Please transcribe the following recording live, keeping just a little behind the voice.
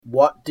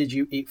What did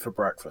you eat for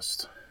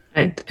breakfast?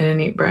 I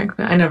didn't eat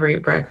breakfast. I never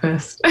eat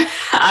breakfast.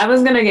 I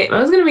was gonna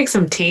make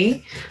some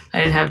tea. I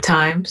didn't have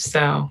time,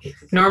 so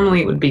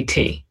normally it would be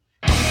tea.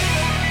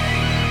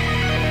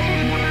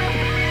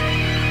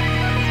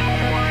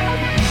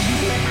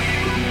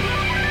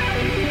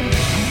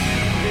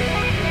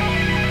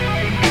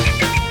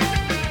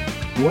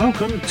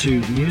 Welcome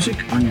to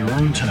Music on Your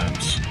Own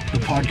Terms, the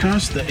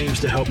podcast that aims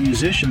to help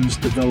musicians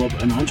develop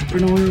an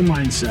entrepreneurial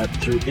mindset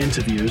through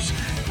interviews,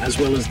 as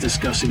well as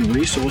discussing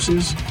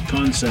resources,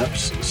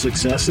 concepts,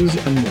 successes,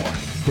 and more.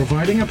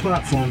 Providing a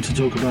platform to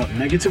talk about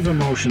negative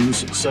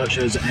emotions such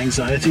as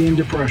anxiety and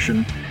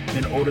depression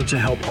in order to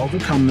help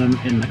overcome them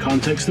in the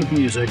context of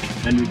music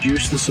and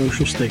reduce the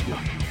social stigma.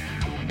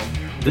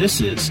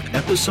 This is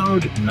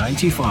episode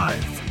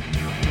 95.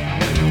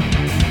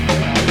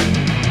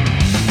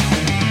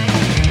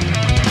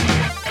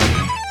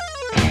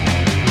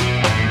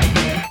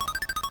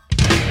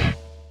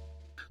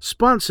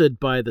 Sponsored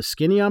by the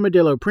Skinny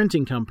Armadillo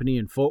Printing Company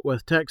in Fort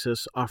Worth,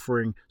 Texas,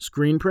 offering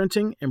screen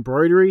printing,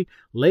 embroidery,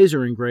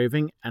 laser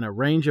engraving, and a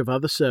range of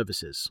other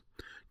services.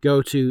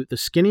 Go to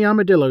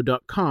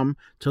theskinnyarmadillo.com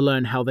to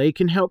learn how they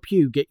can help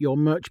you get your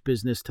merch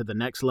business to the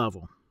next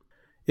level.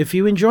 If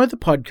you enjoy the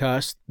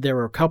podcast, there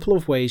are a couple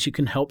of ways you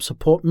can help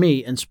support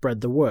me and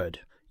spread the word.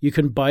 You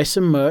can buy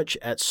some merch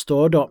at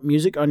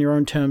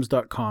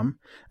store.musiconyourownterms.com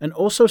and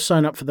also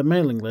sign up for the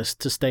mailing list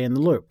to stay in the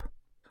loop.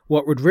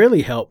 What would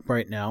really help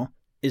right now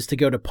is to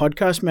go to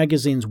Podcast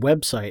Magazine's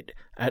website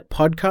at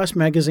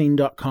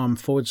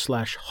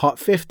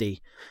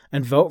podcastmagazine.com/Hot50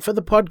 and vote for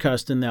the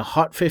podcast in their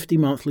Hot 50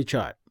 monthly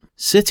chart.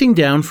 Sitting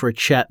down for a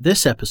chat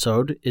this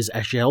episode is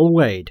Azhelle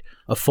Wade,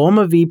 a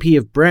former VP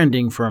of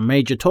branding for a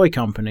major toy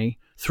company,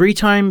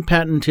 3-time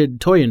patented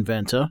toy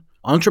inventor,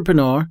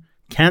 entrepreneur,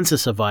 cancer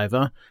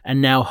survivor,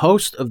 and now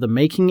host of the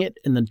Making It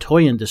in the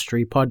Toy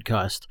Industry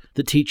podcast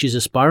that teaches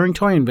aspiring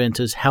toy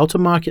inventors how to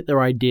market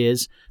their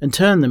ideas and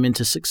turn them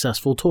into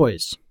successful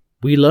toys.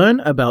 We learn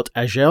about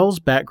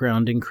Azhelle's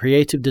background in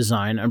creative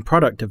design and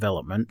product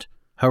development,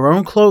 her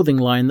own clothing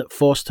line that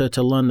forced her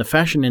to learn the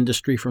fashion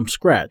industry from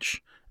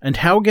scratch, and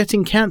how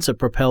getting cancer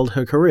propelled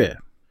her career.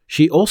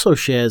 She also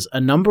shares a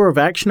number of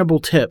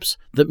actionable tips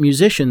that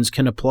musicians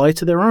can apply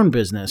to their own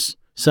business,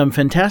 some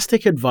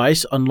fantastic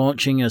advice on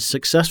launching a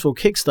successful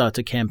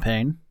Kickstarter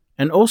campaign,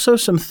 and also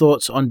some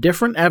thoughts on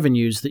different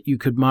avenues that you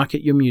could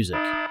market your music.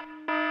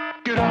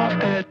 Get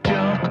off that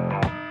junk.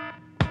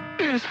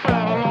 It's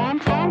Babylon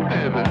Funk,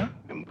 baby.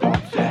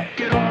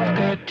 Get off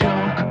that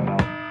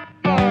junk.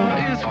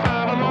 It's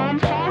Babylon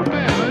Funk,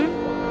 baby.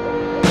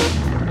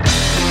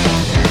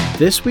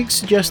 This week's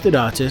suggested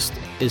artist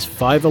is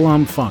 5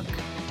 Alarm Funk,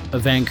 a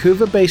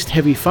Vancouver-based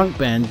heavy funk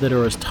band that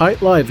are as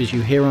tight live as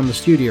you hear on the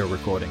studio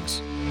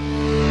recordings.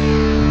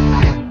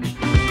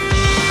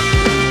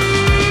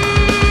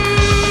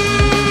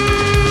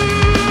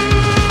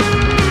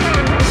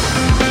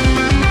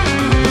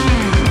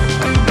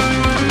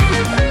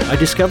 I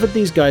discovered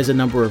these guys a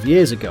number of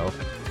years ago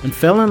and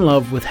fell in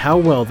love with how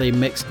well they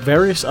mixed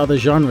various other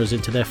genres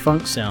into their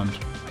funk sound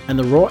and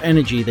the raw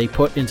energy they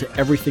put into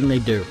everything they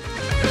do.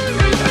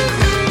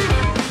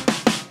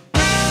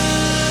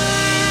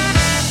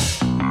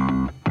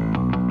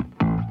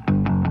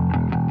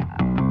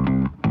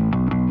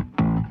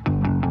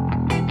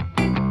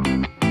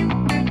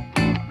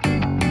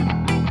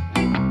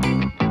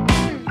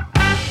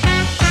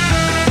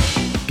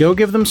 Go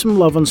give them some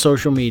love on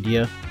social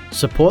media,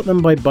 support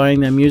them by buying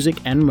their music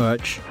and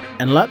merch,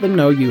 and let them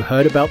know you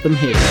heard about them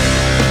here.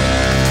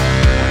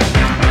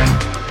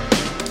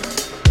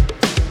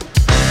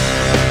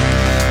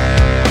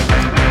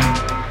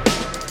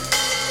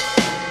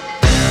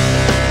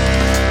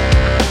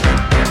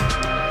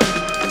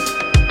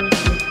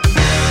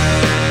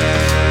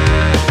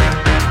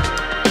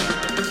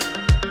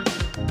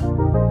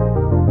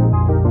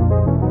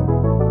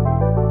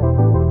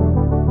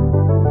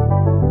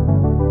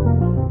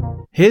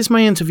 Here's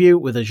my interview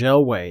with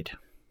Azhelle Wade.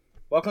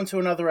 Welcome to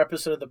another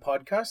episode of the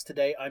podcast.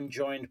 Today I'm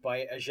joined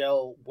by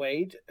Azhelle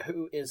Wade,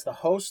 who is the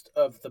host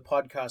of the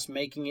podcast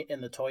Making It in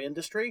the Toy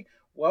Industry.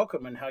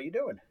 Welcome, and how you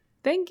doing?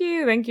 Thank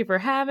you. Thank you for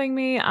having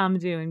me. I'm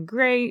doing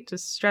great.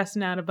 Just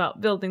stressing out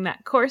about building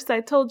that course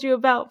I told you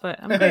about, but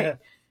I'm great.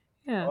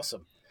 Yeah.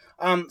 Awesome.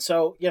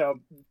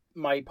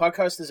 My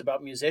podcast is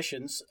about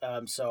musicians.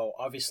 So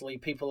obviously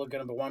people are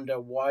going to wonder,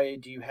 why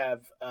do you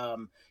have, a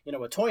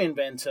toy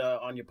inventor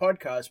on your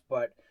podcast?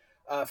 But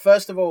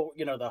first of all,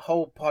 the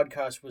whole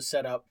podcast was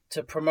set up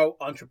to promote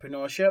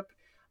entrepreneurship.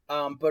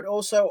 But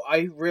also,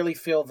 I really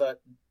feel that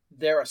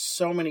there are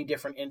so many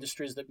different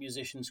industries that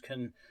musicians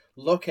can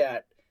look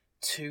at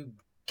to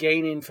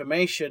gain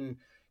information.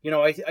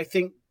 I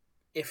think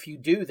if you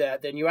do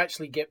that, then you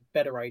actually get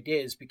better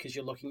ideas because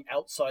you're looking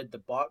outside the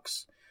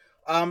box.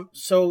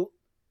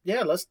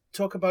 Let's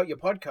talk about your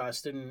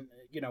podcast and,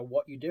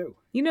 what you do.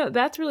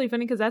 That's really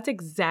funny because that's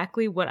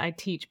exactly what I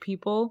teach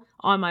people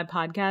on my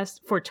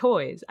podcast for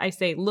toys. I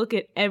say, look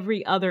at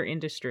every other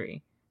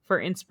industry for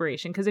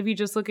inspiration. Because if you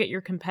just look at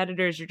your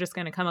competitors, you're just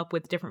going to come up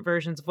with different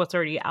versions of what's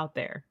already out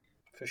there.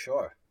 For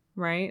sure.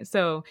 right?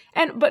 So,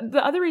 but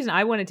the other reason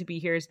I wanted to be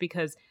here is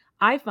because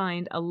I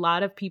find a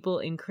lot of people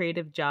in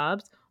creative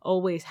jobs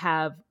always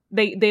have,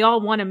 they all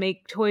want to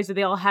make toys, or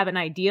they all have an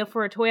idea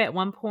for a toy at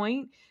one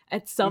point,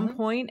 at some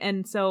point.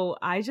 And so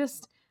I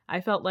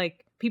felt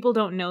like people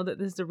don't know that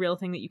this is a real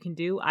thing that you can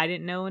do. I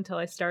didn't know until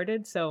I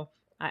started. So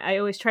I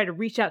always try to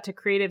reach out to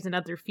creatives in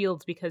other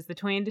fields because the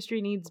toy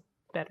industry needs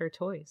better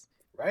toys.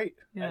 Right.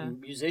 Yeah. And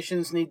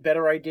musicians need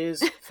better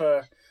ideas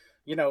for,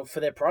 for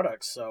their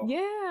products. So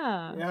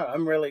Yeah,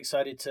 I'm really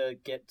excited to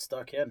get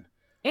stuck in.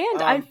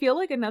 And I feel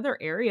like another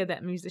area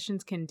that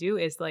musicians can do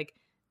is like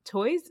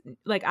toys.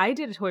 Like I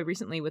did a toy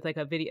recently with like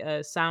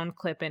a sound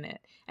clip in it,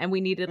 and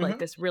we needed like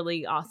this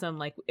really awesome,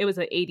 like it was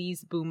an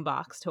 80s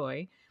boombox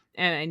toy,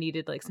 and I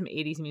needed like some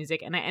 80s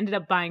music, and I ended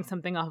up buying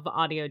something off of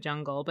Audio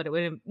Jungle, but it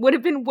would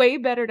have been way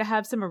better to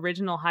have some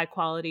original high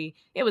quality.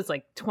 It was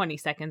like 20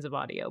 seconds of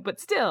audio, but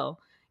still,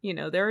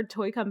 there are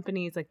toy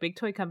companies, like big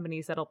toy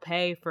companies, that'll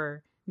pay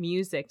for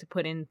music to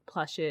put in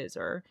plushes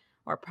or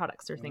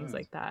products or things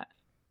like that.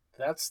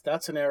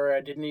 That's an area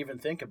I didn't even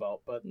think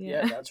about, but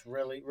yeah, that's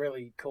really,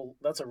 really cool.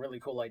 That's a really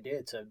cool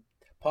idea to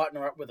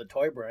partner up with a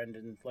toy brand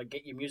and like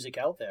get your music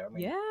out there. I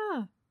mean,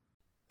 yeah,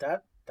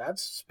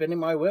 that's spinning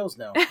my wheels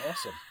now.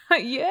 Awesome.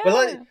 Yeah.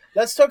 But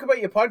let's talk about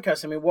your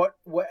podcast. I mean, what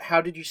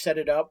how did you set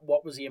it up?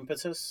 What was the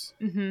impetus?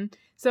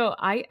 So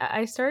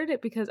I started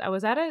it because I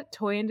was at a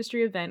toy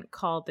industry event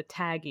called the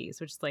Taggies,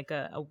 which is like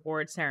a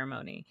award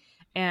ceremony,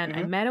 and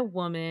I met a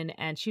woman,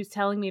 and she was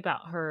telling me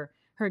about her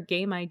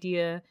game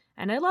idea,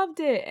 and I loved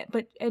it,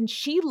 and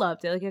she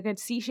loved it. Like I could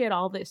see she had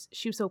all this,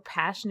 she was so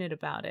passionate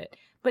about it,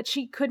 but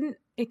she couldn't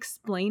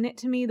explain it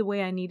to me the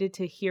way I needed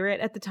to hear it.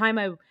 At the time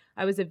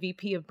I was a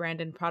VP of brand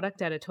and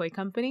product at a toy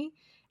company,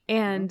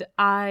 and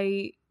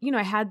I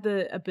had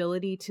the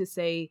ability to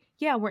say,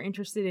 yeah, we're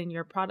interested in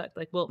your product.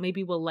 Like, well,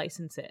 maybe we'll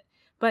license it.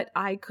 But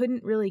I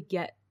couldn't really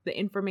get the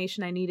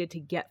information I needed to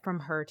get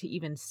from her to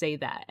even say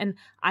that. And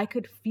I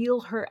could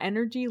feel her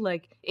energy,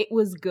 like it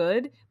was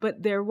good, but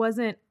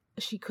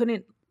she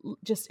couldn't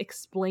just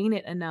explain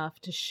it enough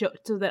to show,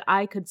 so that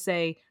I could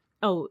say,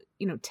 oh,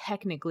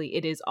 technically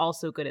it is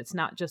also good. It's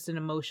not just an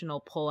emotional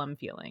pull I'm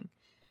feeling.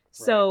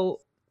 Right. So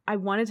I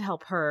wanted to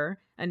help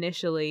her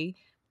initially.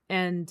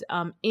 And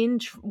in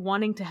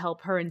wanting to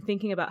help her and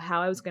thinking about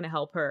how I was going to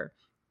help her,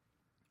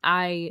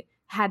 I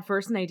had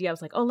first an idea. I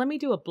was like, oh, let me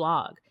do a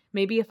blog.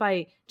 Maybe if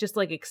I just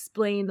like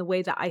explain the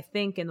way that I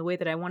think and the way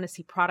that I want to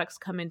see products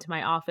come into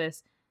my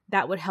office,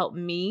 that would help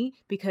me,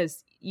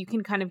 because you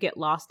can kind of get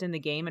lost in the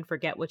game and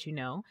forget what you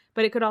know.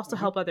 But it could also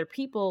help other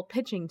people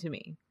pitching to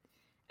me.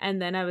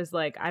 And then I was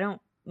like, I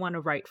don't want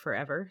to write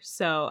forever.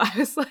 So I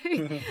was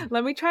like,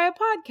 let me try a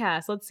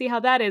podcast. Let's see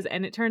how that is.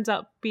 And it turns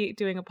out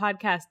doing a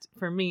podcast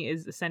for me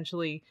is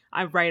essentially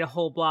I write a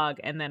whole blog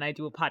and then I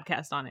do a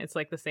podcast on it. It's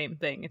like the same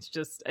thing. It's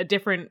just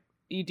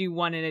you do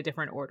one in a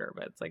different order,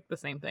 but it's like the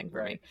same thing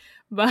for me.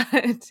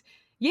 But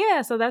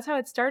yeah, so that's how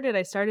it started.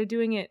 I started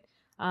doing it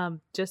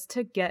just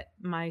to get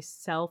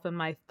myself and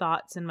my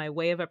thoughts and my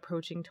way of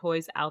approaching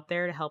toys out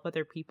there to help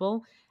other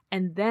people.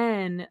 And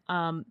then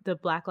the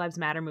Black Lives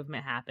Matter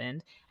movement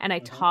happened, and I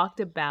talked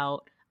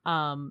about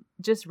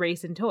just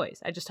race and toys.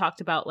 I just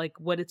talked about like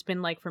what it's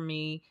been like for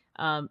me,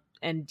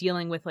 and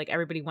dealing with like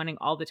everybody wanting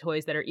all the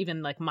toys that are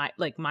even like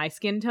my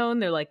skin tone.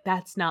 They're like,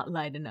 that's not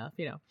light enough,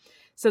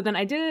 So then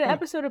I did an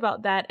episode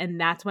about that,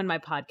 and that's when my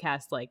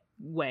podcast like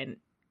went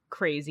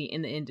crazy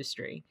in the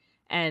industry.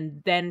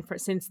 And then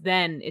since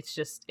then,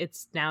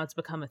 it's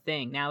become a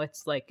thing. Now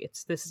it's like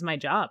this is my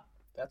job.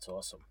 That's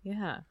awesome.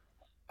 Yeah.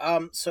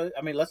 So,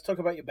 I mean, let's talk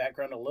about your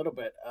background a little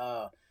bit.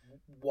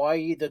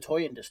 Why the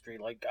toy industry?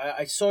 Like,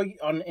 I saw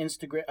on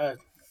Instagram,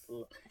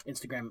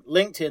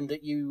 LinkedIn,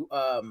 that you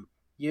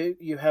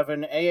have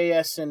an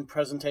AAS in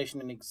presentation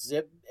and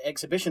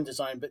exhibition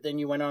design, but then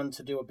you went on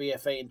to do a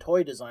BFA in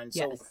toy design.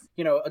 So,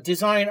 a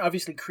design,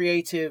 obviously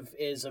creative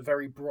is a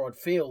very broad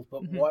field,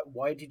 but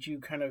why did you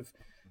kind of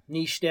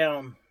niche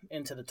down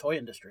into the toy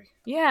industry?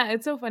 Yeah,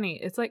 it's so funny.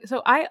 It's like,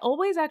 so I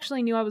always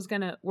actually knew I was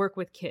going to work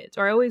with kids,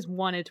 or I always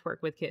wanted to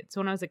work with kids.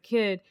 So when I was a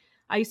kid,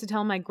 I used to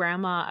tell my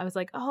grandma, I was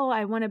like, oh,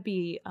 I want to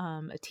be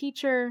a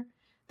teacher.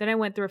 Then I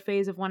went through a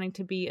phase of wanting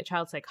to be a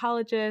child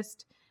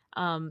psychologist.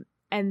 And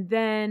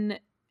then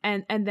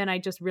I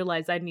just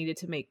realized I needed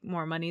to make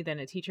more money than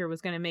a teacher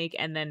was going to make.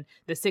 And then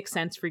the Sixth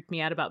Sense freaked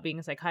me out about being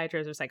a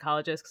psychiatrist or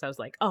psychologist, because I was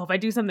like, oh, if I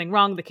do something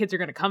wrong, the kids are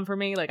going to come for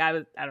me. Like I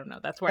don't know.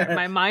 That's where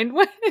my mind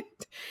went.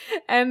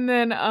 And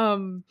then,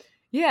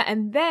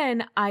 and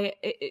then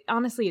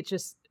honestly, it's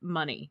just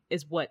money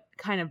is what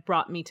kind of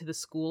brought me to the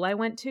school I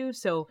went to.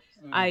 So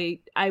I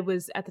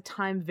was at the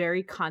time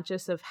very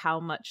conscious of how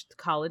much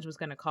college was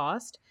going to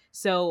cost.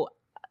 So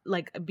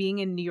like being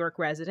a New York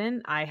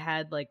resident, I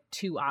had like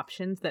two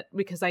options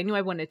because I knew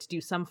I wanted to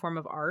do some form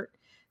of art.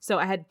 So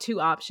I had two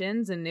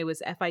options, and it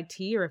was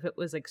FIT or if it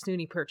was like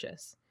SUNY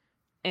Purchase.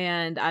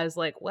 And I was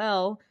like,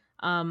 well,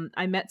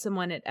 I met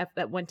someone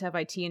that went to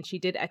FIT, and she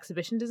did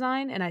exhibition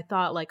design. And I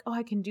thought like, oh,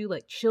 I can do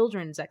like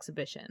children's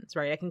exhibitions,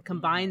 right? I can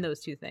combine those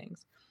two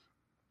things.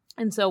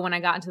 And so when I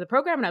got into the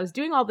program and I was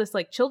doing all this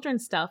like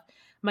children's stuff,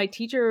 my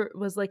teacher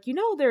was like,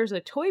 there's a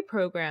toy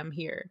program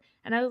here.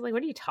 And I was like,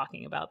 what are you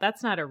talking about?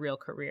 That's not a real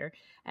career.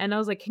 And I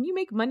was like, can you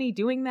make money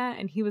doing that?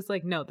 And he was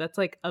like, no, that's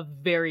like a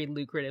very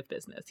lucrative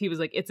business. He was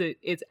like,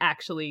 it's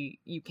actually,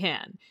 you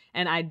can.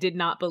 And I did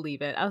not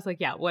believe it. I was like,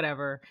 yeah,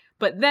 whatever.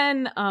 But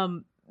then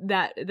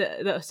that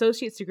the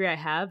associate's degree I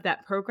have,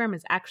 that program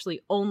is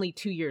actually only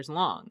 2 years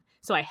long.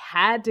 So I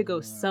had to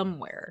go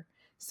somewhere.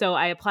 So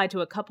I applied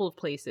to a couple of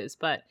places,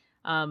 but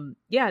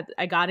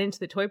I got into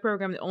the toy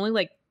program.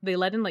 They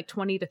let in like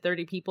 20 to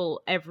 30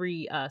 people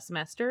every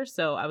semester.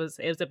 So it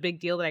was a big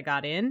deal that I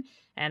got in,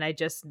 and I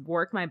just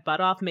worked my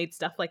butt off, made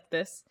stuff like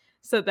this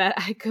so that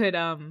I could,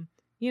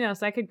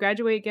 so I could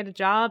graduate, get a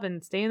job,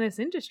 and stay in this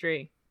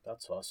industry.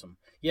 That's awesome.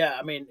 Yeah,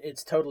 I mean,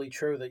 it's totally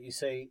true that you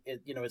say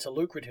it's a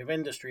lucrative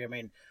industry. I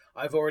mean,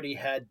 I've already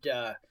had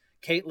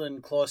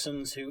Caitlin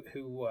Clausens,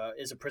 who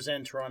is a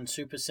presenter on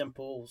Super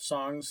Simple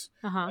Songs,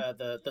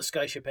 the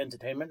Skyship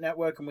Entertainment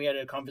Network, and we had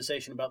a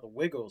conversation about the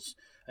Wiggles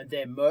and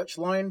their merch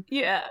line.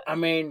 Yeah, I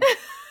mean,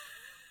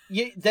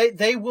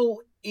 they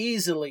will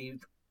easily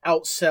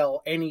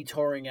outsell any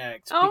touring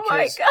act. Oh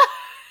because, my god!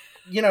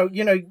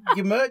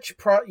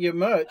 Your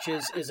merch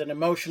is an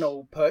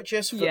emotional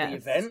purchase for the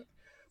event.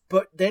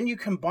 But then you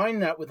combine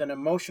that with an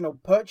emotional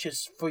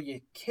purchase for your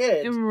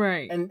kid.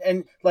 Right.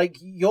 And like,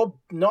 you're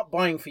not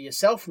buying for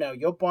yourself now.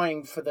 You're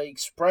buying for the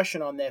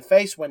expression on their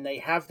face when they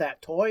have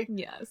that toy.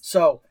 Yes.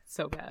 So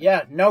bad.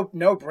 Yeah, no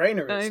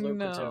brainer. It's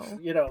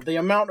lucrative. Know. The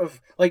amount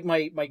of, like,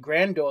 my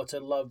granddaughter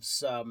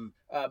loves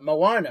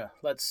Moana,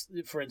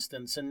 for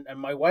instance. And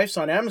my wife's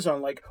on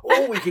Amazon like,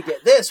 oh, we could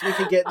get this.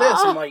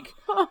 I'm like...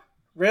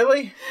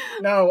 Really?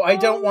 No, I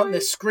don't want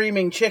this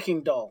screaming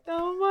chicken doll.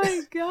 Oh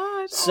my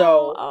gosh.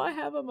 So I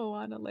have a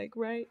Moana like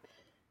right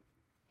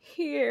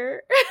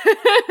here.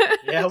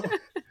 Yeah.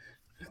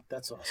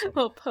 That's awesome.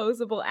 Little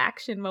posable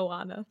action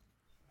Moana.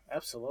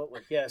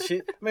 Absolutely. Yeah.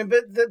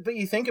 But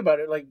you think about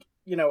it, like,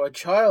 a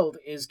child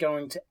is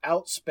going to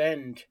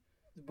outspend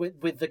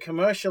with the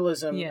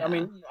commercialism. Yeah. I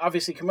mean,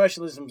 obviously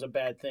commercialism's a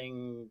bad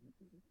thing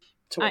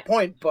to a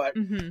point, but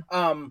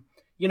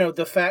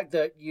the fact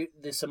that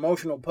this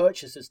emotional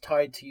purchase is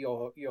tied to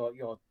your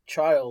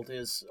child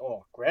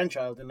or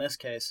grandchild in this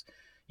case,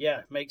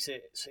 makes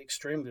it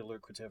extremely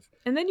lucrative.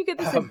 And then you get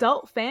this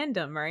adult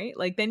fandom, right?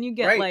 Like then you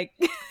get like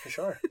for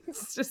sure.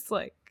 It's just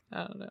like,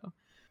 I don't know.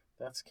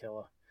 That's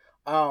killer.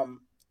 I'm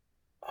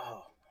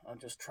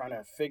just trying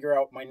to figure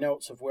out my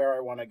notes of where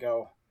I want to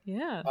go.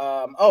 Yeah.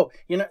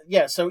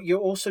 So you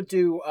also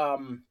do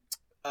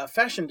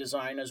fashion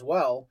design as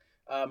well.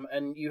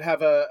 And you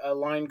have a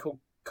line called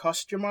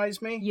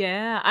Costumize Me?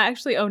 Yeah, I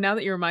actually, now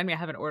that you remind me, I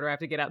have an order I have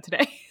to get out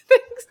today.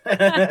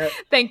 Thanks.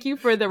 Thank you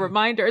for the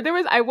reminder.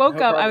 I woke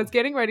up, I was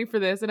getting ready for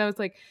this, and I was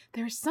like,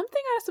 there's something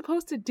I was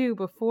supposed to do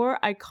before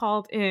I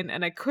called in,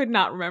 and I could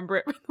not remember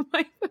it for the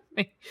life of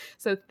me.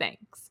 So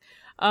thanks.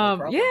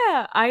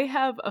 I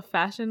have a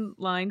fashion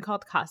line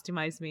called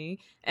Costumize Me,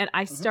 and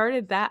I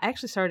started that. I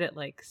actually started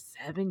like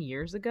 7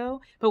 years ago,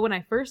 but when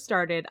I first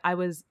started, I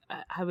was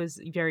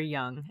very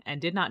young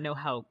and did not know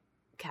how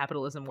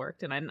capitalism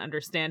worked, and I didn't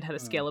understand how to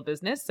scale a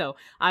business. So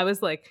I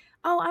was like,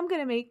 I'm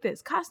gonna make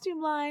this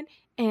costume line,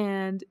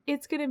 and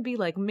it's gonna be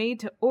like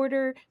made to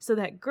order so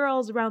that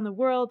girls around the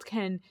world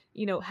can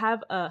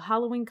have a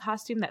Halloween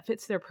costume that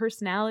fits their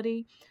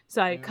personality.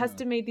 So I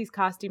custom made these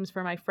costumes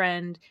for my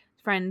friends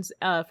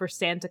for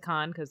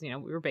SantaCon, because we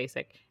were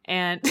basic,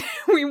 and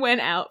we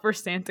went out for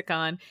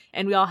SantaCon,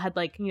 and we all had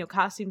like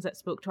costumes that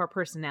spoke to our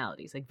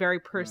personalities, like very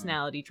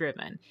personality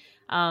driven.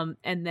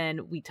 And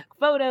then we took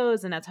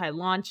photos, and that's how I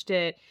launched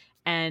it.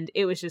 And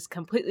it was just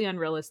completely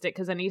unrealistic,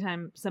 because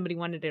anytime somebody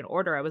wanted an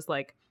order, I was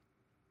like,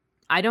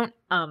 I don't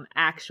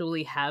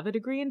actually have a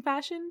degree in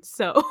fashion.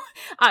 So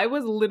I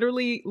was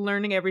literally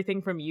learning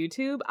everything from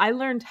YouTube. I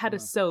learned how to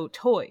sew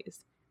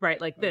toys, right?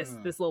 Like this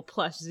little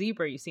plush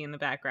zebra you see in the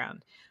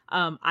background.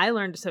 I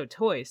learned to sew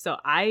toys. So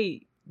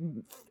I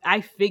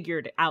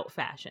figured out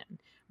fashion,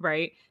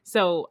 right?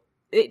 So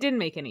it didn't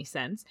make any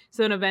sense.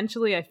 So then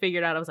eventually I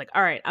figured out, I was like,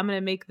 all right, I'm going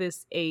to make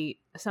this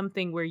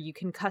something where you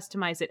can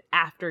customize it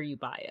after you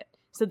buy it.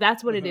 So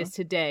that's what it is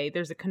today.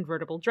 There's a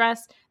convertible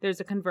dress, there's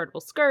a convertible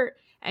skirt,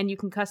 and you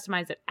can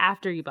customize it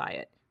after you buy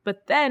it.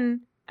 But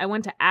then I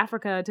went to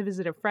Africa to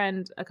visit a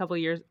friend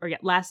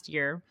last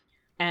year.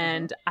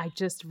 And I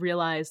just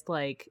realized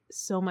like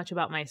so much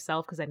about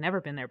myself, because I'd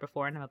never been there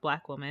before, and I'm a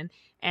Black woman.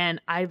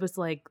 And I was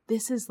like,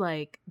 this is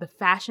like, the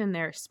fashion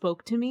there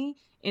spoke to me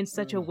in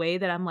such a way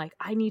that I'm like,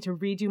 I need to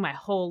redo my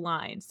whole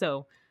line.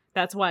 So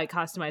that's why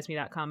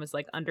CustomizeMe.com is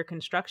like under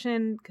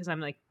construction, because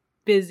I'm like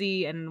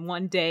busy, and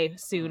one day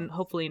soon,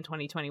 hopefully in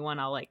 2021,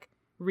 I'll like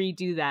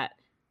redo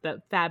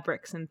the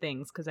fabrics and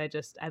things, because I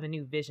have a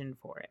new vision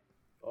for it.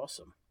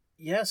 Awesome.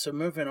 Yeah. So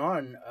moving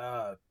on,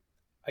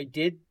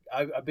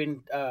 I've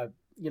been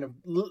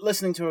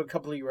listening to a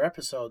couple of your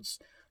episodes,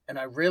 and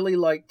I really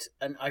liked,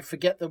 and I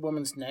forget the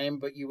woman's name,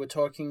 but you were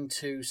talking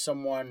to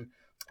someone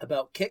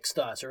about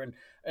Kickstarter,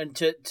 and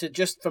to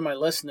just for my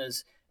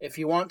listeners, if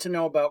you want to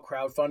know about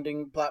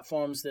crowdfunding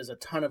platforms, there's a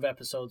ton of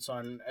episodes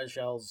on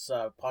Ajel's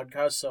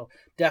podcast, so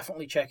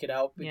definitely check it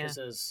out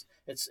because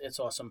it's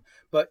awesome.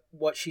 But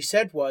what she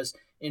said was,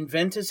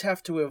 inventors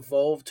have to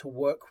evolve to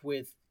work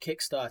with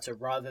Kickstarter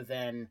rather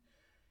than,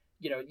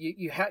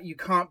 you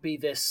can't be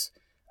this.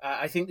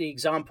 I think the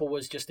example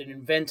was just an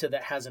inventor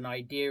that has an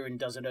idea and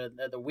does it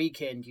at the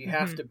weekend. You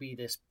have to be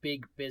this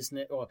big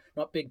business, or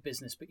not big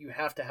business, but you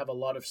have to have a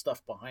lot of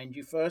stuff behind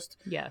you first.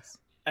 Yes.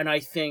 And I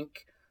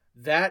think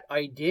that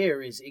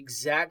idea is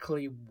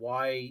exactly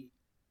why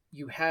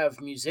you have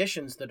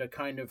musicians that are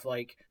kind of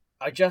like,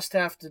 I just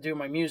have to do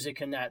my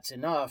music and that's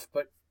enough.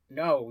 But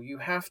no, you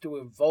have to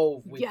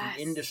evolve with the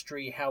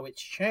industry, how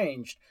it's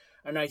changed.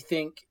 And I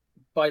think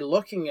by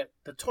looking at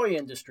the toy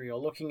industry or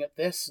looking at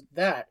this,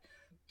 that,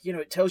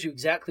 it tells you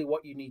exactly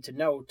what you need to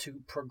know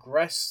to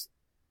progress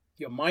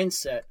your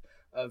mindset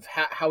of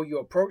how you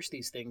approach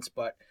these things.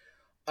 But,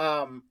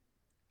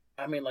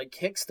 like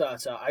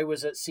Kickstarter, I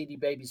was at CD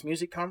Baby's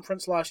music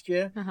conference last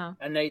year,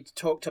 and they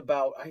talked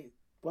about,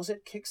 was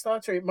it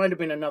Kickstarter? It might have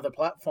been another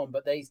platform,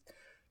 but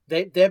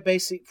their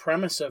basic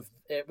premise of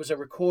it was a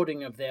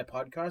recording of their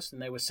podcast,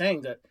 and they were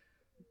saying that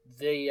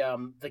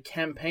the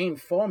campaign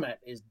format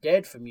is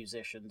dead for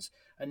musicians,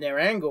 and their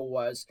angle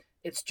was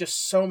it's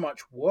just so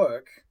much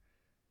work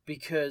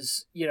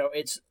because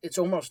it's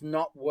almost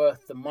not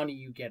worth the money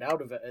you get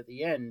out of it at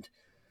the end.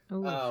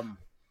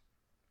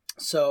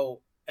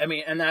 So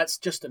and that's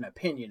just an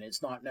opinion.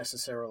 It's not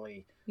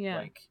necessarily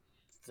like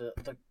the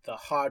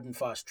hard and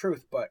fast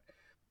truth, but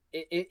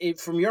it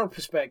from your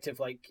perspective,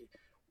 like,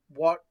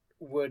 what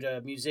would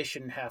a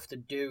musician have to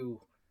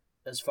do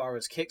as far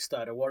as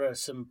Kickstarter? What are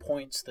some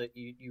points that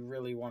you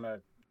really want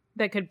to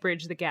that could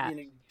bridge the gap?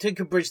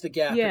 To bridge the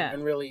gap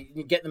and really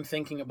get them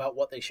thinking about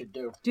what they should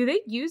do. Do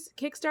they use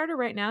Kickstarter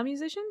right now,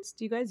 musicians?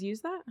 Do you guys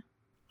use that?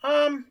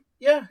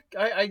 Yeah,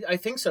 I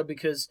think so,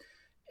 because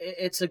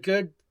it's a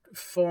good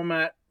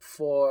format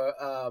for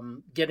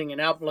getting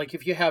an album. Like,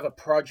 if you have a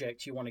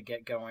project you want to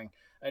get going,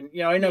 and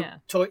I know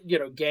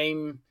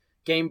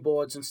game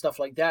boards and stuff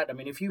like that. I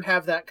mean, if you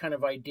have that kind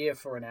of idea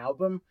for an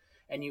album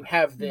and you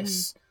have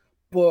this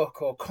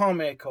book or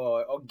comic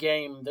or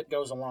game that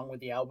goes along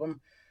with the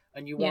album,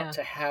 and you want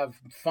to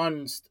have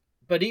funds,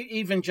 but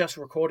even just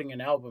recording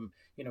an album,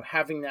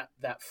 having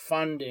that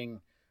funding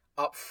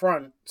up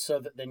front so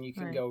that then you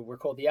can go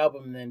record the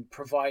album and then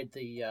provide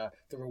the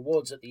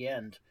rewards at the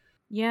end.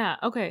 Yeah.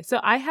 Okay.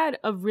 So I had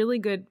a really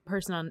good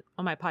person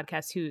on my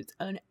podcast who's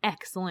an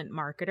excellent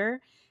marketer.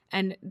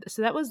 And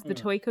so that was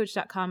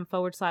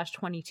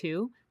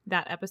thetoycoach.com/22,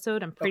 that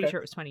episode. I'm pretty sure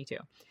it was 22.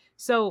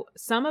 So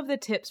some of the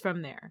tips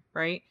from there,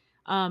 right?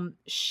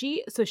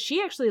 She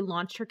actually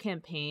launched her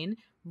campaign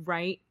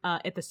right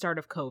at the start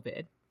of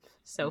COVID.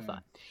 So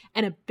fun.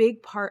 And a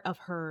big part of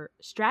her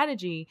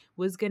strategy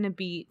was going to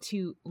be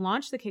to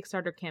launch the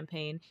Kickstarter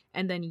campaign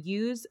and then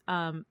use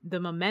the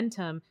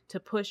momentum to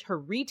push her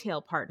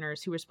retail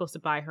partners who were supposed to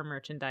buy her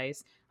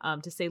merchandise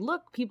to say,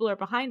 look, people are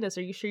behind us.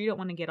 Are you sure you don't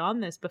want to get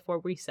on this before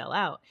we sell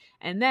out?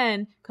 And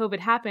then COVID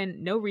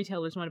happened. No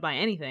retailers want to buy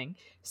anything.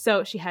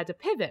 So she had to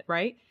pivot,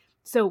 right?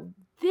 So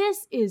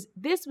this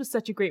was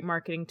such a great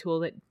marketing tool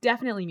that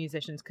definitely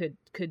musicians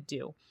could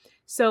do.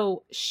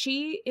 So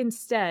she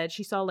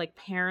saw like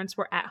parents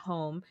were at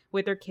home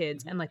with their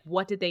kids and like,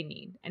 what did they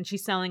need? And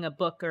she's selling a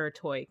book or a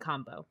toy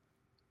combo.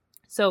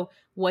 So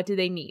what do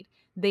they need?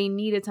 They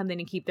needed something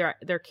to keep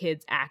their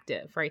kids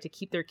active, right? To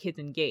keep their kids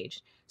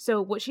engaged.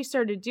 So what she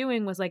started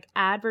doing was like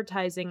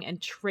advertising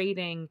and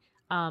trading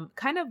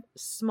kind of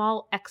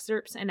small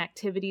excerpts and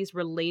activities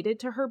related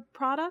to her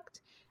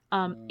product.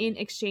 In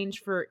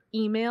exchange for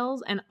emails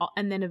and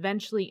then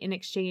eventually in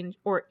exchange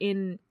or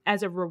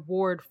as a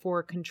reward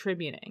for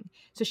contributing.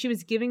 So she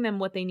was giving them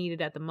what they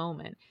needed at the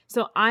moment.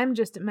 So I'm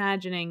just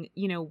imagining,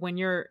 when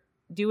you're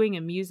doing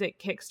a music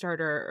Kickstarter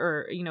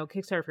or,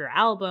 Kickstarter for your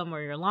album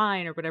or your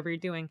line or whatever you're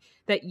doing,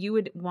 that you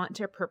would want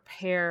to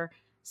prepare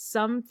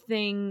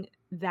something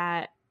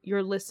that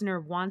your listener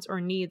wants or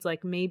needs,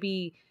 like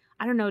maybe,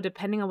 I don't know,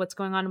 depending on what's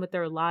going on with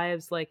their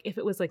lives, like if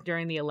it was like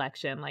during the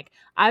election, like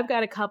I've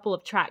got a couple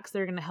of tracks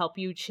that are going to help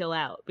you chill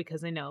out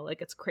because I know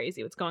like it's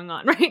crazy what's going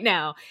on right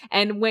now.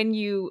 And when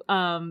you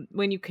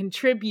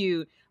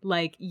contribute,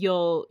 like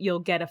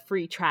you'll get a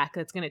free track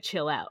that's going to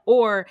chill out.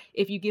 Or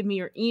if you give me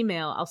your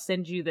email, I'll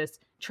send you this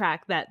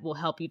track that will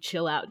help you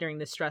chill out during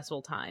this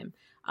stressful time.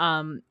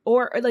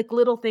 Or like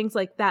little things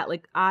like that.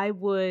 Like I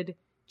would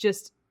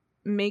just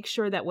make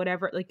sure that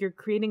whatever, like you're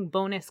creating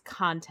bonus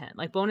content,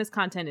 like bonus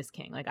content is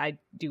king. Like I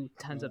do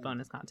tons of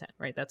bonus content,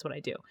 right? That's what I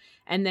do.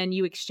 And then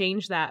you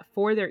exchange that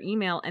for their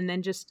email and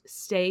then just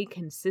stay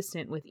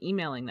consistent with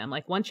emailing them.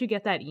 Like once you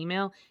get that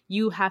email,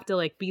 you have to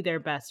like be their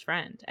best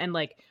friend and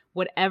like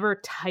whatever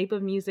type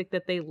of music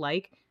that they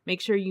like, make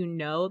sure you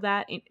know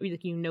that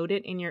you note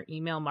it in your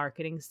email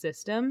marketing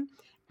system.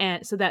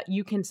 And so that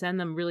you can send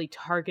them really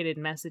targeted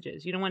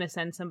messages. You don't want to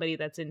send somebody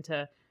that's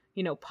into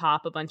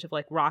pop, a bunch of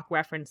like rock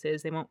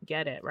references. They won't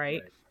get it,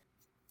 right?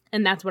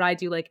 And that's what I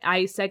do. Like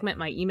I segment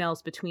my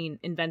emails between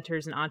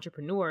inventors and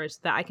entrepreneurs so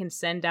that I can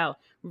send out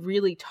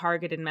really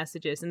targeted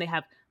messages, and they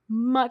have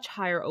much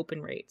higher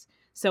open rates.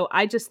 So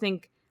I just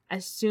think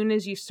as soon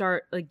as you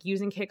start like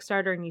using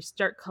Kickstarter and you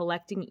start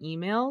collecting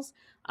emails,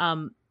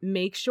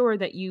 make sure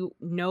that you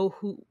know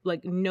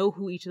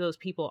who each of those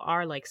people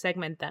are, like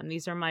segment them.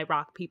 These are my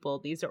rock people.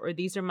 These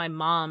are my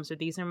moms, or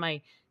these are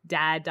my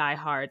dad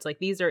diehards. Like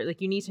these are like,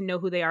 you need to know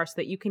who they are so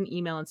that you can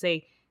email and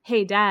say,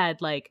 hey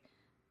dad, like,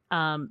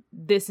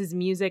 this is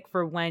music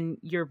for when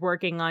you're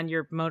working on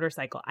your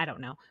motorcycle. I don't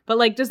know. But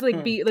like, just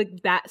like be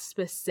like that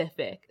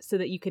specific so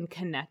that you can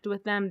connect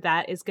with them.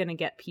 That is going to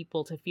get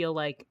people to feel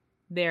like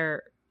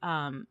they're,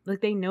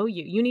 like they know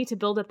you. You need to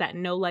build up that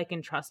know, like,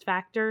 and trust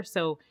factor.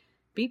 So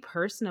be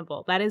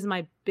personable. That is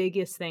my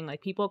biggest thing.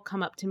 Like people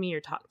come up to me or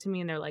talk to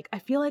me and they're like, I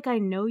feel like I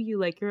know you.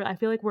 Like I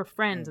feel like we're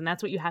friends. And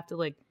that's what you have to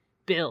like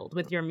build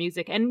with your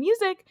music. And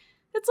music,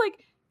 it's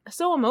like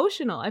so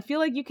emotional. I feel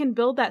like you can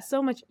build that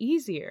so much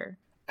easier.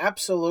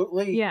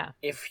 Absolutely. Yeah.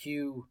 If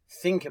you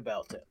think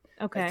about it.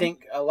 Okay. I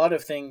think a lot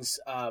of things,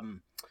 a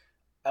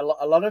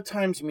lot of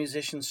times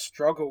musicians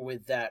struggle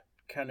with that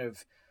kind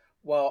of,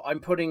 well, I'm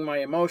putting my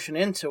emotion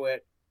into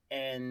it,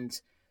 and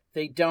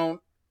they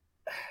don't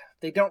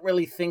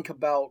really think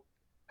about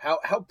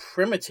how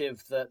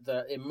primitive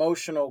the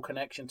emotional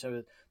connection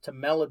to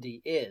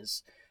melody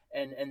is,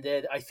 and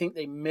I think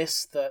they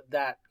miss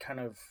that kind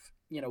of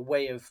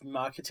way of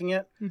marketing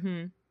it.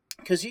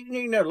 Because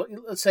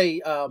let's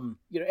say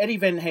Eddie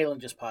Van Halen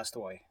just passed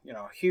away.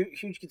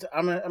 Huge guitar.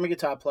 I'm a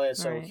guitar player,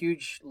 so Right.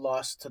 huge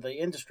loss to the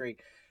industry,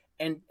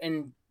 and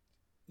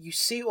you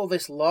see all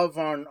this love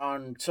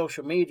on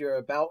social media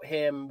about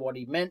him, what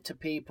he meant to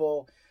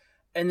people,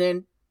 and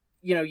then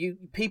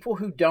people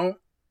who don't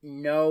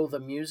know the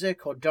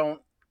music or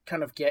don't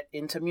kind of get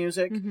into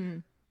music,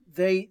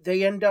 they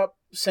end up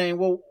saying,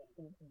 well,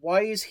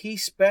 why is he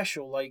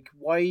special? Like,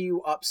 why are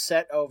you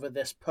upset over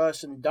this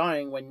person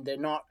dying when they're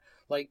not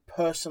like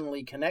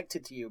personally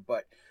connected to you?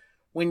 But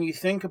when you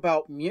think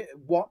about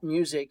what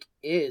music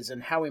is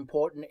and how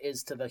important it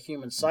is to the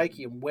human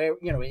psyche, and where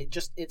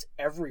it's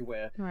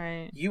everywhere,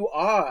 Right. you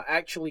are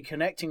actually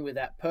connecting with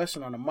that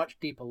person on a much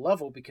deeper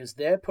level because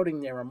they're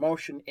putting their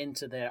emotion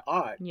into their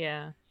art.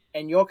 Yeah.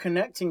 And you're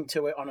connecting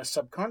to it on a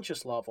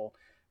subconscious level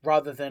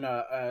rather than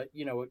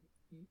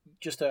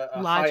just a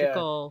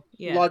Logical.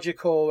 higher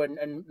logical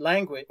and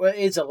language. Well, it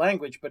is a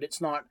language, but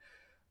it's not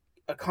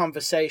a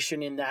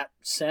conversation in that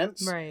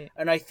sense. Right.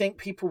 And I think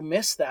people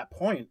miss that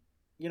point.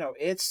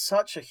 It's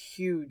such a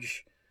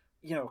huge,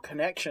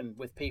 connection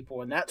with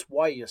people, and that's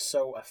why you're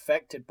so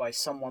affected by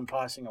someone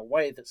passing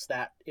away that's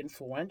that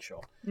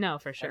influential. No,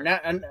 for sure.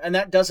 And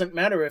that doesn't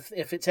matter if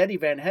it's Eddie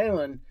Van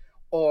Halen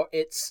or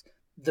it's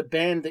the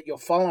band that you're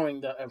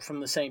following that are from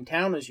the same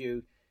town as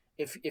you.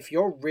 If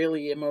you're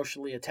really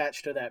emotionally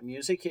attached to that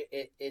music,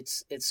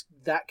 it's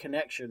that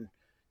connection,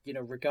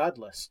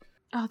 regardless.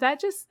 Oh,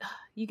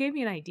 you gave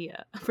me an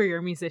idea for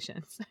your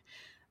musicians.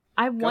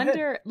 I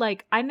wonder,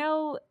 like, I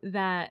know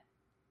that,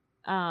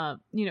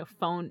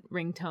 phone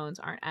ringtones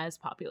aren't as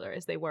popular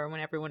as they were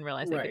when everyone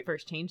realized they could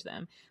first change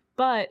them.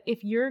 But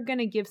if you're going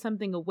to give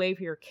something away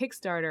for your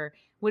Kickstarter,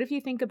 what if you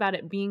think about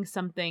it being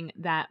something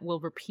that will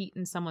repeat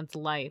in someone's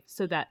life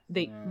so that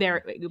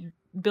they're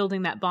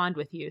building that bond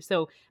with you?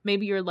 So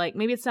maybe you're like,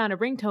 maybe it's not a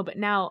ringtone, but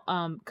now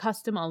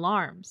custom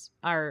alarms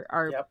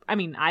are Yep. I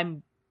mean,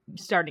 I'm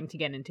starting to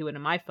get into it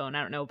on my phone.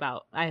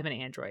 I have an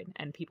Android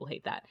and people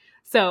hate that.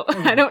 So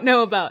I don't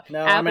know about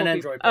No, Apple I'm an people.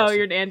 Android person. Oh,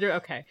 you're an Android?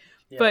 Okay.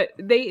 Yeah. But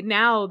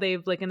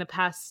they've like in the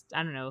past,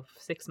 I don't know,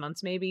 6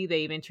 months maybe,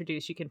 they've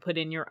introduced you can put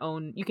in your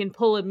own, you can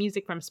pull a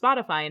music from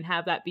Spotify and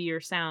have that be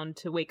your sound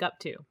to wake up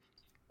to.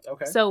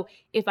 Okay. So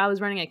if I was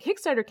running a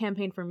Kickstarter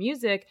campaign for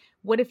music,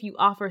 what if you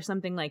offer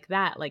something like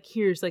that? Like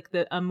here's like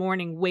a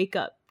morning wake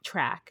up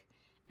track.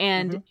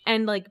 And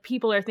like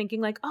people are thinking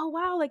like, oh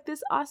wow, like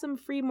this awesome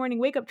free morning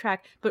wake up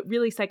track, but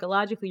really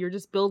psychologically you're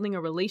just building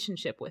a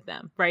relationship with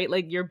them, right?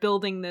 Like you're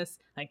building this,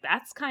 like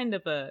that's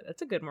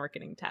a good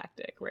marketing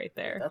tactic right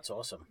there. That's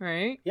awesome.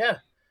 Right? Yeah.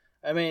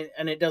 I mean,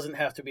 and it doesn't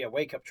have to be a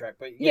wake up track,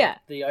 but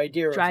the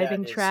idea of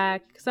driving that is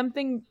track,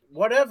 something,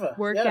 whatever,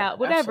 workout,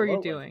 whatever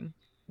absolutely. you're doing,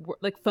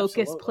 like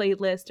focus Absolutely.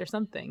 playlist or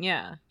something.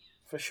 Yeah.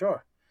 For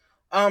sure.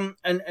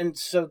 And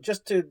so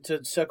just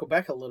to circle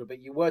back a little bit,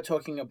 you were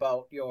talking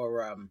about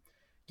your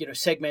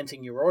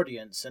segmenting your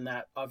audience, and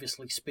that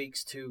obviously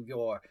speaks to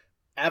your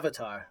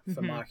avatar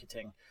for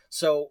marketing.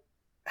 So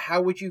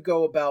how would you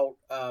go about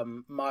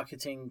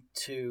marketing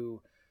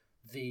to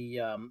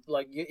the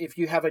if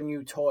you have a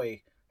new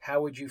toy,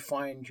 how would you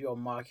find your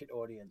market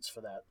audience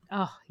for that?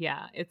 Oh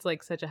yeah, it's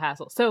like such a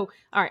hassle. So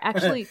all right,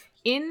 actually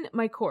in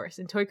my course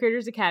in Toy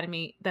Creators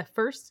Academy, the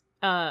first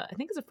I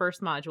think it's the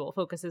first module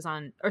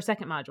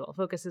second module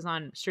focuses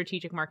on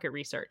strategic market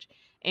research.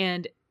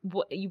 And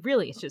what you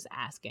really, it's just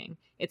asking.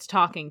 It's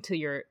talking to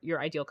your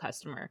ideal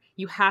customer.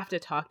 You have to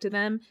talk to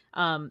them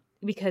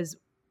because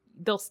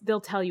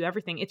they'll tell you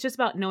everything. It's just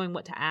about knowing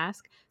what to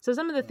ask. So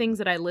some of the things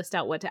that I list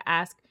out what to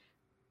ask,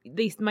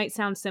 they might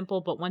sound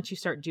simple, but once you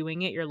start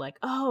doing it, you're like,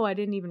 oh, I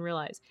didn't even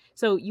realize.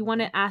 So you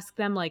want to ask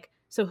them like,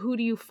 So who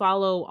do you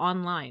follow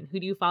online? Who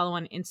do you follow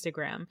on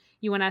Instagram?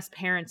 You want to ask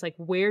parents, like,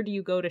 where do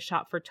you go to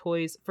shop for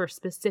toys for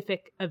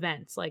specific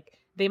events? Like,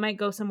 they might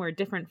go somewhere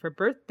different for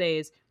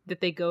birthdays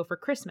that they go for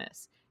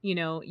Christmas. You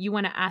know, you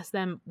want to ask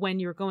them, when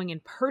you're going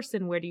in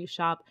person, where do you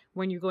shop?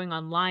 When you're going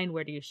online,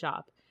 where do you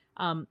shop?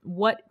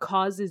 What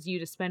causes you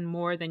to spend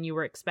more than you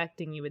were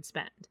expecting you would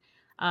spend?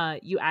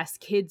 You ask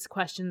kids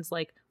questions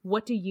like,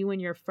 what do you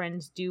and your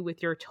friends do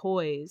with your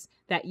toys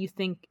that you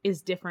think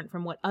is different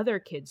from what other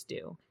kids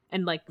do?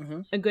 And like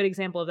a good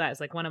example of that is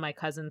like one of my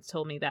cousins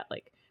told me that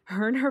like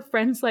her and her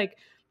friends like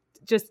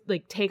just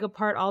like take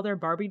apart all their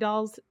Barbie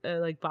dolls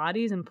like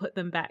bodies and put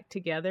them back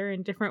together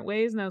in different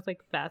ways. And I was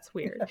like, that's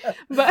weird.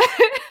 But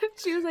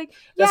she was like,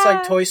 yeah. That's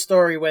like Toy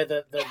Story where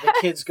the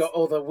kids got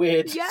all the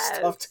weird Yes.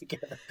 stuff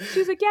together. She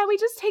was like, yeah, we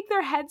just take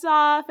their heads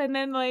off and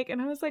then like,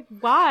 and I was like,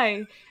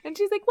 why? And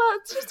she's like, well,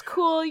 it's just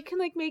cool. You can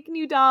like make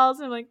new dolls.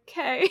 And I'm like,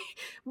 okay.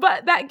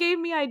 But that gave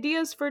me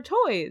ideas for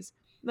toys.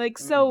 Like,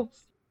 so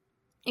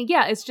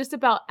yeah, it's just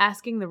about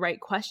asking the right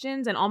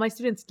questions. And all my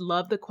students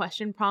love the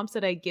question prompts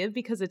that I give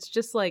because it's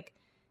just like,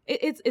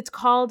 it's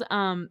called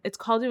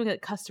doing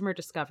like customer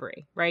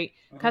discovery, right?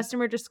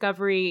 Customer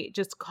discovery,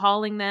 just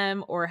calling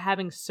them or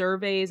having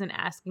surveys and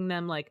asking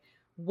them like,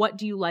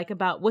 what's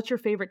your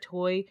favorite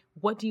toy?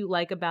 What do you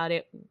like about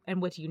it?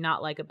 And what do you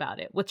not like about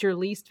it? What's your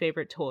least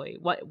favorite toy?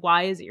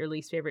 Why is it your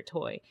least favorite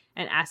toy?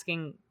 And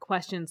asking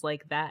questions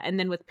like that. And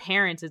then with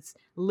parents, it's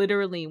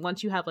literally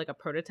once you have like a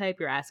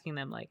prototype, you're asking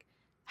them like,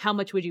 how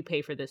much would you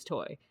pay for this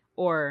toy?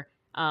 Or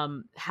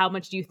how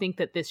much do you think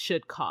that this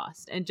should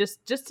cost? And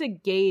just to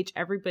gauge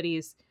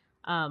everybody's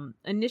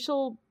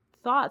initial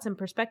thoughts and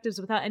perspectives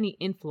without any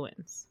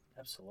influence.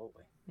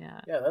 Absolutely.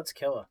 Yeah. Yeah, that's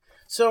killer.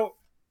 So,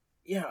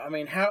 yeah, I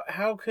mean,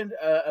 how could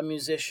a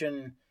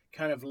musician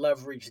kind of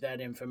leverage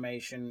that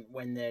information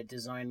when they're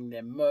designing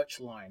their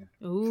merch line,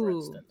 for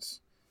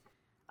instance?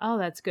 Oh,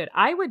 that's good.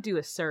 I would do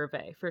a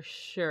survey for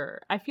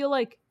sure. I feel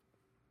like,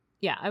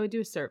 yeah, I would do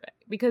a survey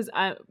because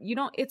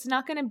it's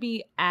not going to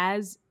be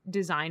as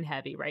design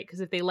heavy, right? Because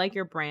if they like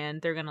your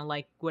brand, they're going to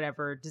like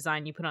whatever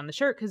design you put on the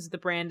shirt because the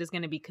brand is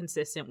going to be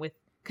consistent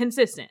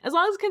as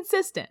long as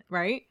consistent,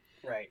 right?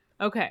 Right.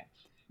 Okay.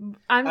 Don't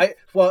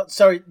want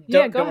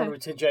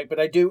to interject, but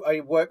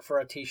I work for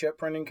a t-shirt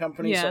printing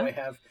company, so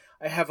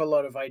I have a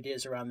lot of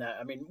ideas around that.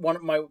 I mean, one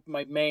of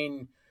my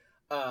main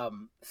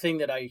thing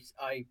that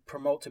I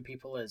promote to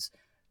people is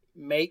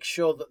make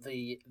sure that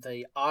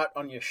the art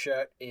on your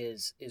shirt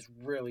is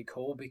really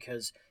cool,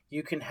 because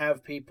you can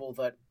have people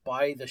that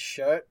buy the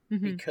shirt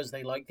because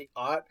they like the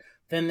art,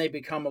 then they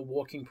become a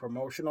walking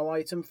promotional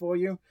item for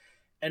you.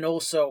 And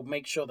also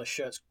make sure the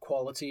shirt's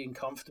quality and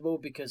comfortable,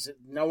 because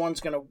no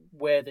one's going to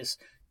wear this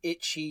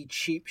itchy,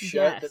 cheap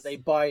shirt that they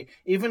buy,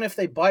 even if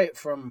they buy it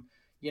from,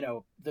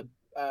 the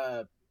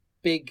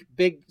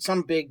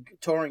some big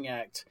touring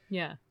act.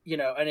 Yeah.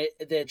 And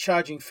they're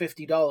charging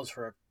 $50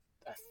 for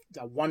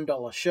a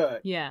 $1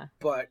 shirt. Yeah.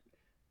 But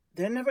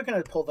they're never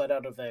going to pull that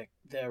out of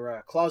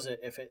their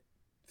closet if it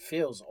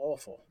feels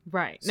awful.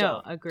 Right. So,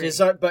 no, agree.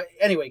 But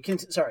anyway,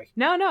 sorry.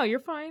 No, you're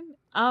fine.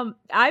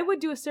 I would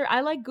do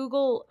I like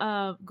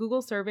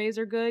Google surveys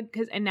are good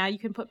and now you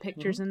can put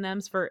pictures in them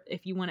for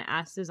if you want to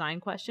ask design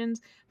questions.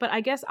 But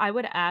I guess I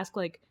would ask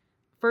like,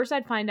 first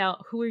I'd find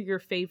out who are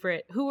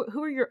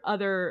your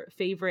other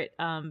favorite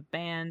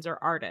bands or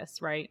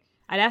artists, right?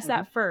 I'd ask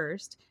that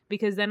first,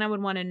 because then I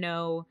would want to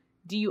know,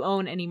 do you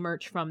own any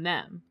merch from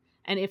them?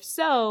 And if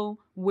so,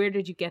 where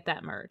did you get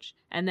that merch?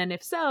 And then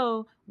if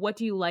so, what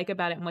do you like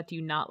about it and what do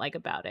you not like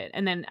about it?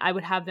 And then I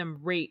would have them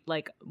rate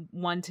like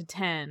 1 to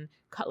 10,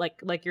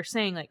 like you're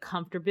saying, like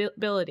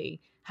comfortability.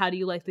 How do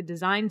you like the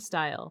design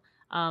style?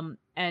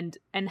 And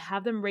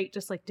have them rate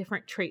just like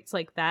different traits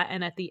like that.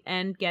 And at the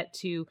end, get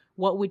to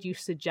what would you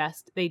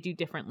suggest they do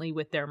differently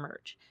with their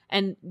merch?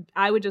 And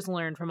I would just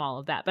learn from all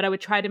of that. But I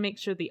would try to make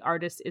sure the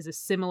artist is a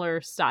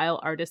similar style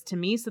artist to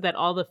me, so that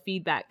all the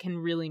feedback can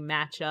really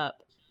match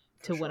up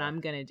to what I'm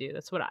going to do.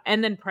 That's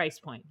and then price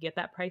point, get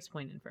that price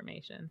point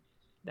information.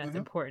 That's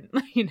important,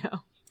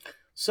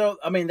 So,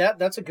 I mean,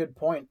 that's a good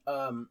point.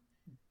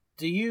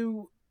 Do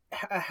you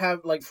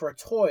have, like, for a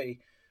toy,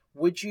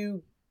 would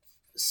you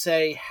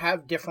say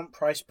have different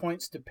price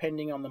points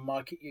depending on the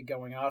market you're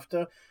going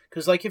after?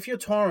 Because, like, if you're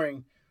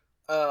touring,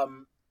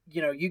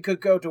 you could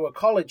go to a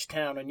college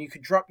town and you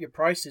could drop your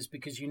prices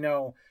because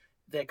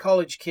they're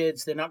college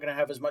kids, they're not going to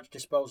have as much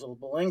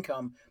disposable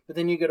income, but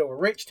then you go to a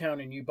rich town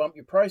and you bump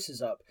your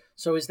prices up.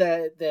 So is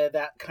there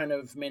that kind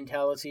of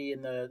mentality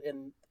in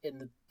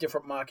the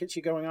different markets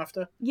you're going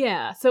after?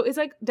 Yeah, so it's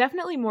like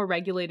definitely more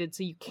regulated,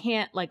 so you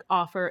can't like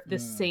offer the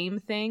same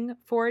thing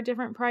for a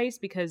different price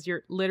because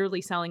you're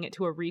literally selling it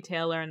to a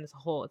retailer, and it's a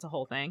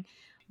whole thing.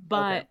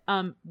 But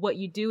what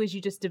you do is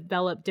you just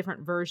develop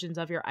different versions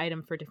of your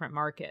item for different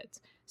markets.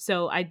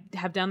 So I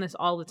have done this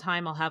all the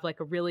time. I'll have like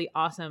a really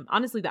awesome,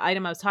 honestly, the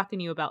item I was talking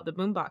to you about, the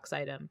boombox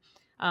item,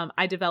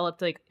 I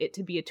developed like it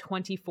to be a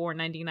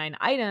 $24.99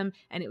 item,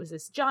 and it was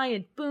this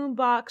giant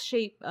boombox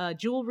shape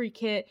jewelry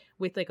kit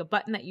with like a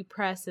button that you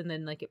press and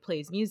then like it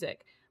plays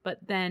music. But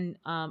then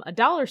a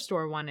dollar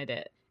store wanted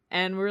it,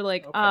 And we're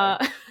like,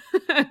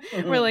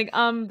 Okay. we're like,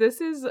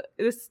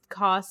 this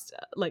cost,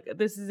 like,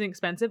 this is an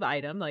expensive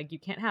item. Like, you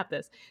can't have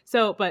this.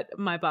 So, but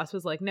my boss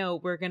was like, no,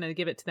 we're going to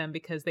give it to them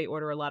because they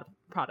order a lot of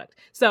product.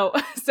 So,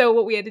 so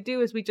what we had to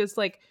do is we just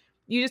like,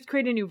 you just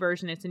create a new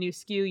version. It's a new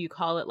SKU. You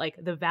call it like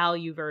the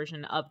value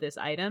version of this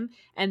item.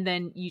 And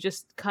then you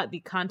just cut the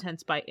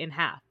contents in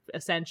half,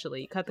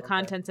 essentially. Cut the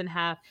contents in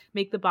half,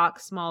 make the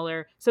box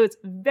smaller. So it's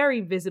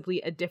very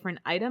visibly a different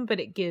item, but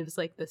it gives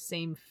like the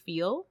same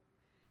feel.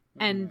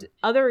 And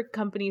other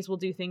companies will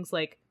do things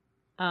like,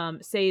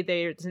 say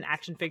there's an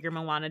action figure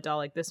Moana doll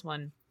like this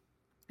one,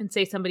 and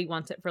say somebody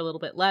wants it for a little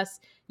bit less.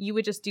 You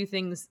would just do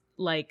things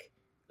like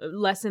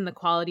lessen the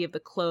quality of the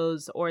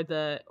clothes or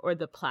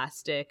the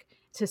plastic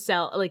to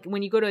sell. Like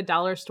when you go to a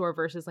dollar store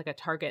versus like a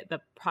Target,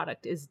 the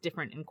product is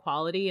different in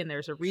quality, and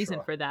there's a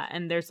reason for that.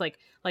 And there's like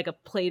a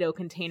Play-Doh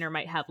container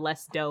might have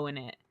less dough in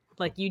it.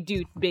 Like you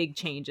do big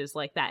changes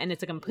like that, and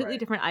it's a completely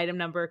different item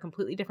number,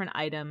 completely different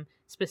item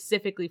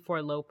specifically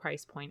for low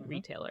price point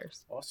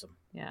retailers. Awesome.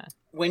 Yeah.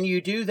 When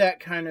you do that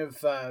kind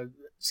of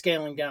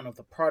scaling down of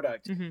the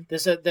product,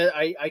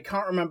 I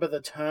can't remember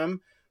the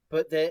term,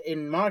 but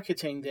in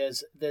marketing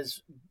there's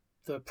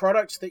the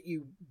products that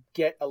you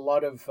get a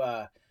lot of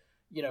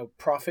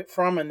profit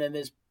from, and then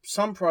there's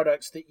some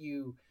products that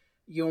you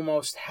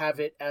almost have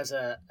it as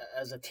a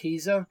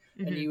teaser,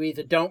 and you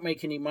either don't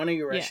make any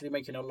money or actually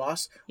making a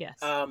loss. Yes.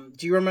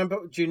 Do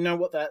you know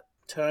what that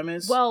term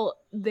is? Well,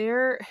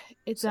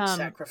 it's like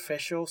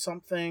sacrificial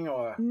something,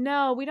 or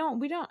no, we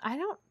don't I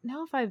don't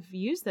know if I've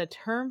used the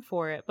term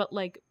for it, but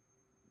like,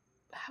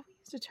 have we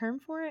used a term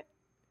for it?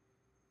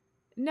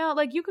 No,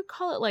 like you could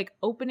call it like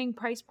opening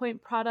price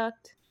point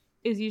product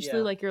is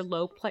usually like your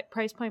low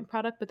price point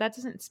product, but that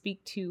doesn't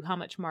speak to how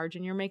much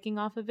margin you're making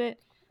off of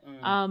it.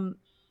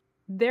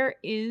 There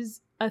is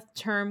a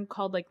term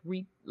called like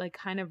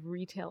kind of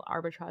retail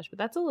arbitrage, but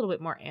that's a little bit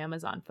more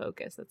Amazon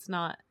focused. That's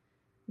not.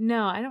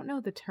 No, I don't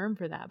know the term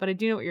for that, but I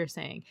do know what you're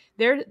saying.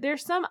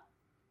 There's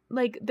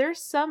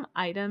some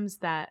items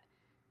that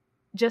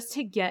just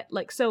to get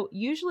like, so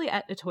usually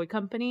at a toy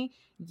company,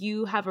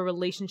 you have a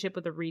relationship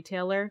with a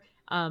retailer,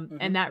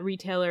 and that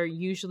retailer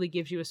usually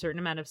gives you a certain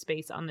amount of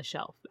space on the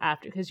shelf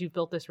because you've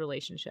built this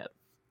relationship,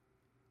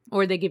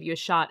 or they give you a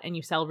shot and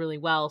you sell really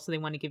well, so they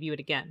want to give you it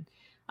again.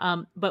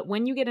 But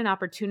when you get an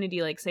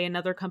opportunity, like say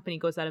another company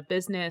goes out of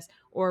business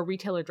or a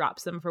retailer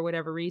drops them for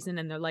whatever reason,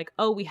 and they're like,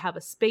 oh, we have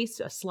a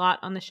slot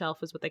on the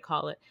shelf is what they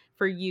call it,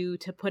 for you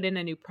to put in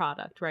a new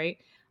product, right?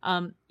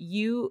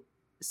 You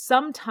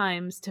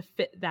sometimes to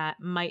fit that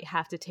might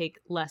have to take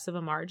less of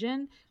a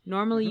margin.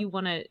 Normally you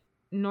want to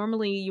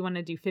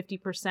do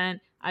 50%.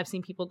 I've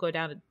seen people go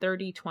down to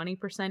 30,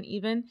 20%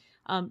 even,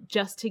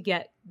 just to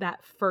get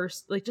that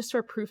first, like just for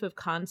a proof of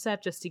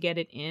concept, just to get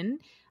it in.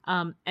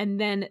 And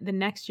then the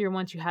next year,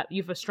 once you have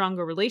a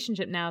stronger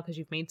relationship now because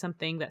you've made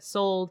something that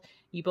sold,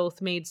 you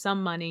both made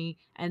some money,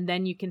 and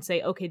then you can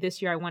say, okay,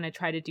 this year I want to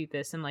try to do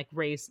this and like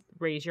raise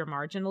your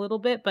margin a little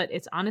bit. But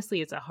it's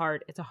a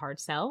hard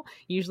sell.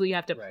 Usually you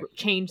have to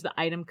change the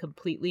item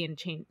completely and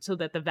change so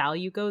that the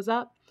value goes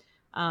up.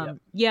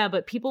 Yeah,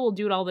 but people will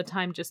do it all the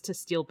time just to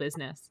steal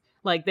business.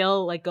 Like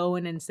they'll like go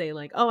in and say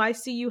like, oh, I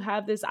see you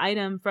have this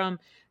item from,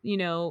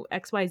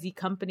 XYZ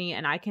company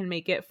and I can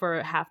make it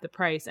for half the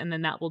price, and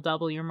then that will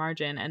double your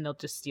margin, and they'll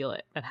just steal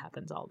it. That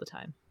happens all the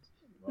time.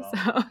 Wow.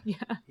 So,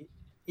 yeah.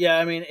 Yeah,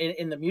 I mean,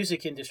 in the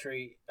music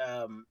industry,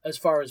 as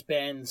far as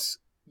bands,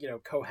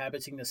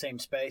 cohabiting the same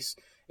space,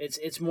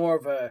 it's more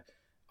of a,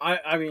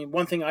 I mean,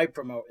 one thing I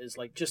promote is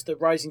like just the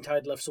rising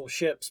tide lifts all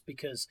ships,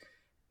 because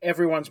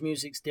everyone's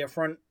music's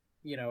different,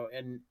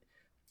 and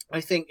I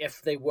think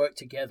if they work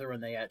together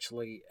and they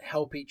actually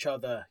help each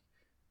other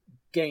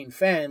gain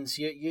fans,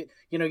 you're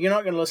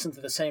not going to listen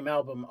to the same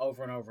album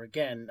over and over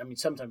again. I mean,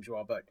 sometimes you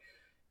are, but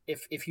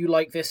if you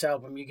like this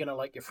album, you're going to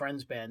like your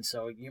friend's band,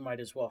 so you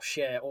might as well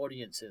share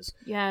audiences.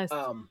 Yes.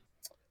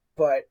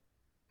 But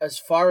as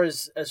far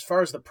as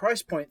the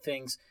price point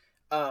things,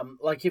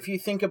 like if you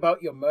think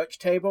about your merch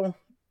table,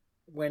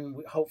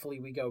 hopefully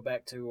we go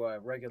back to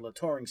regular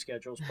touring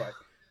schedules, but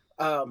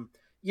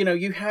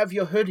you have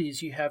your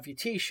hoodies, you have your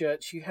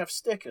t-shirts, you have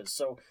stickers.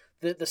 So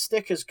the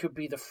stickers could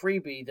be the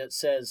freebie that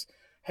says,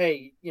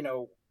 hey,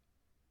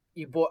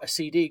 you bought a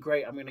CD,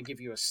 great, I'm going to give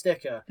you a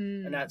sticker.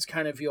 And that's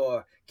kind of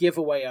your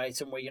giveaway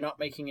item where you're not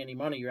making any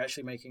money, you're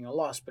actually making a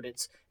loss, but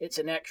it's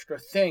an extra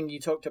thing.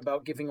 You talked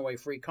about giving away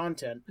free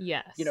content.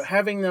 Yes.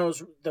 Having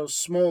those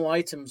small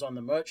items on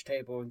the merch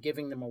table and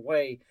giving them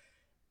away,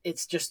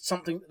 it's just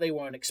something that they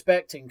weren't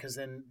expecting, because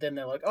then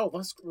they're like, oh,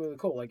 that's really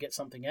cool, I get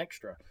something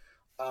extra.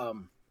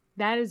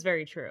 That is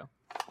very true.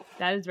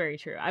 That is very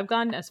true. I've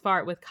gone as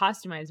far with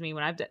Customize Me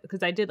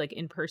because I did like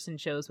in-person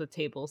shows with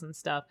tables and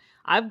stuff.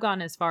 I've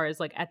gone as far as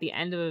like at the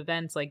end of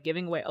events, like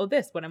giving away,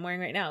 what I'm wearing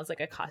right now is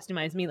like a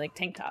Customize Me like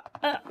tank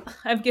top.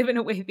 I've given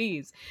away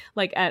these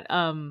like at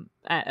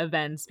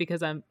events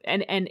because and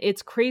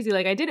it's crazy.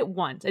 Like I did it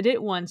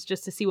once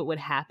just to see what would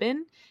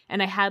happen.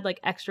 And I had like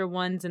extra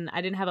ones and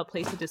I didn't have a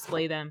place to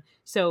display them.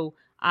 So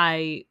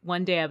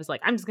one day I was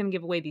like, I'm just going to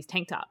give away these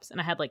tank tops.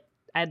 And I had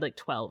like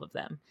 12 of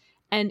them.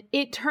 And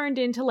it turned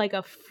into like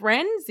a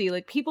frenzy.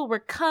 Like people were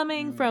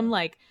coming from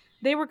like,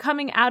 they were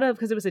coming out of,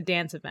 because it was a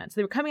dance event. So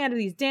they were coming out of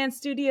these dance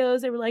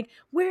studios. They were like,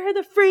 where are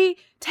the free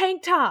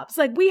tank tops?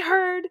 Like we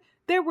heard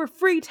there were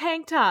free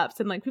tank tops,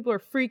 and like people were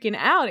freaking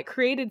out. It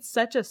created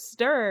such a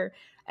stir.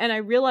 And I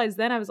realized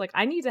then I was like,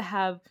 I need to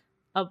have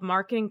a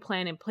marketing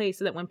plan in place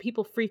so that when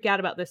people freak out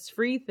about this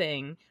free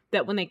thing,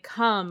 that when they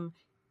come,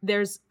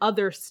 there's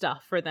other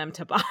stuff for them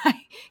to buy.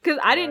 Because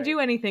I didn't do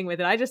anything with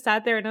it. I just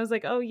sat there and I was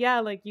like, oh yeah,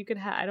 like you could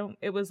have,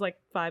 it was like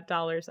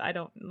 $5. I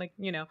don't like,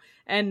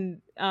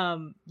 and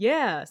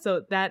yeah.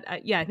 So that,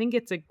 I think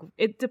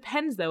it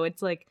depends though.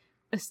 It's like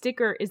a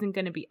sticker isn't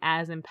going to be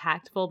as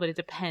impactful, but it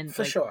depends.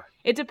 For sure.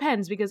 It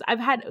depends, because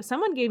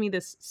someone gave me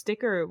this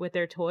sticker with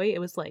their toy. It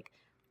was like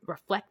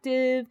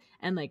reflective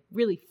and like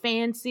really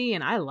fancy,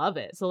 and I love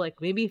it. So like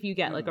maybe if you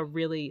get like a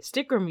really,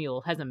 Sticker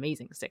Mule has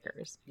amazing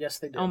stickers. Yes,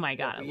 they do. Oh my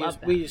god, I love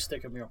that. We use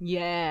Sticker Mule.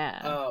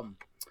 Yeah.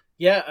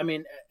 Yeah, I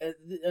mean,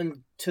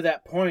 and to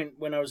that point,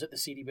 when I was at the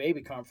CD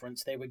Baby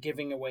conference, they were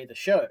giving away the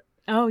shirt.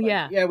 Oh like,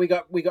 yeah. Yeah, we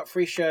got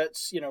free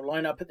shirts,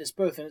 line up at this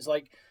booth, and it's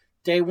like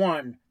day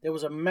one, there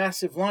was a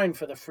massive line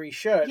for the free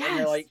shirt, and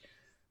they're like,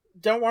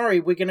 don't worry,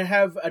 we're gonna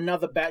have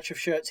another batch of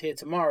shirts here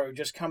tomorrow,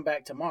 just come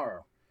back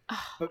tomorrow.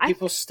 But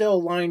people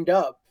still lined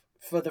up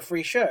for the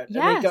free shirt.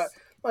 Yes. And they got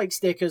like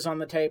stickers on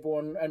the table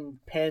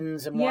and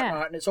pens and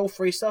whatnot, and it's all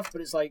free stuff,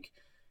 but it's like,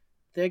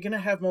 they're going to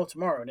have more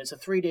tomorrow, and it's a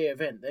 3-day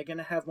event. They're going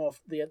to have more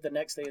the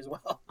next day as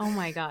well. Oh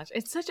my gosh.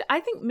 I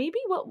think maybe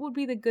what would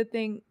be the good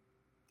thing,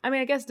 I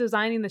mean, I guess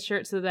designing the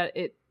shirt so that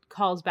it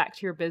calls back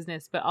to your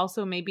business, but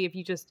also maybe if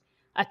you just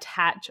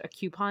attach a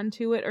coupon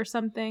to it or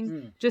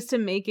something, just to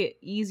make it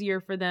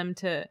easier for them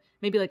to,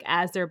 maybe like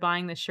as they're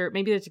buying the shirt,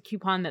 maybe there's a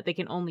coupon that they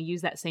can only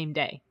use that same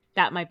day.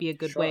 That might be a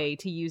good way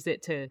to use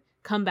it to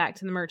come back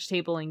to the merch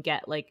table and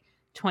get like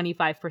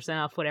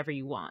 25% off whatever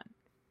you want.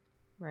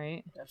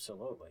 Right?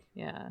 Absolutely.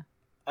 Yeah.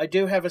 I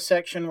do have a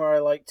section where I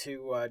like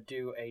to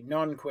do a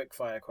non-quick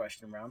fire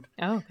question round.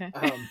 Oh, okay.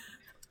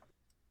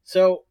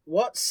 So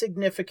what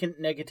significant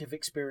negative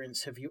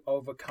experience have you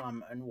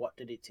overcome, and what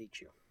did it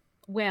teach you?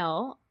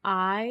 Well,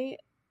 I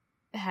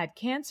had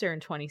cancer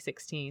in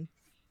 2016.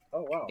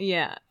 Oh, wow.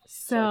 Yeah.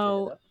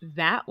 So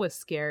that was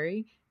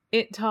scary.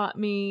 It taught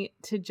me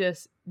to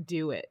just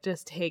do it.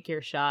 Just take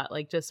your shot.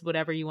 Like just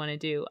whatever you want to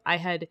do. I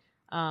had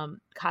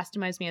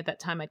Customized Me at that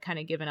time. I'd kind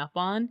of given up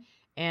on.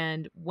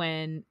 And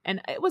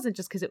it wasn't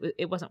just because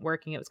it wasn't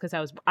working. It was because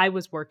I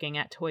was working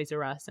at Toys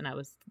R Us and I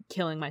was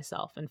killing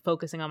myself and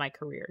focusing on my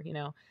career,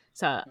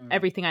 So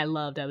everything I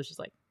loved, I was just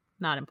like,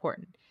 not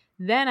important.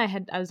 Then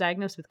I was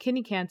diagnosed with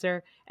kidney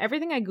cancer.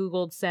 Everything I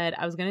Googled said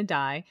I was going to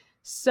die.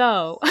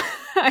 So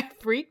I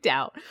freaked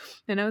out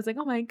and I was like,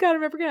 oh my God,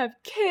 I'm never going to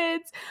have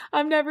kids.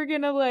 I'm never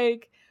going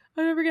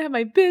to have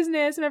my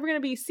business. I'm never going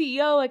to be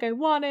CEO like I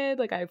wanted.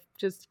 Like I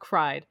just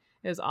cried.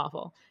 It was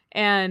awful.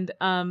 And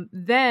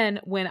then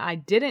when I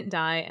didn't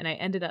die and I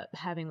ended up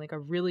having like a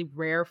really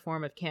rare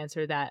form of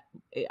cancer that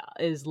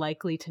is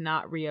likely to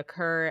not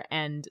reoccur,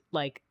 and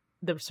like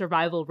the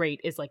survival rate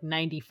is like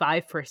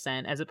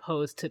 95% as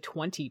opposed to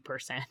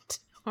 20%.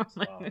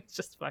 It's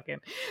just fucking.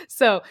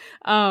 So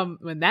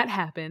when that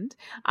happened,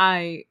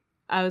 I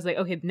was like,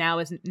 okay, now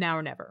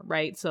or never,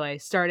 right? So I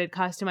started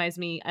Customize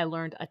Me. I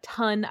learned a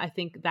ton. I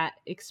think that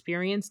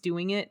experience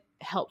doing it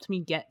helped me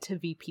get to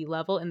VP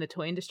level in the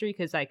toy industry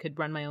because I could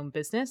run my own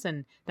business,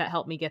 and that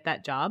helped me get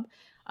that job.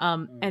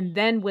 And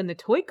then when the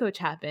Toy Coach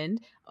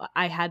happened,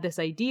 I had this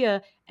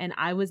idea and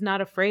I was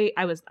not afraid.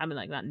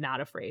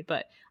 Not afraid,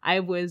 but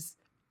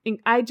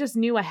I just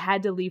knew I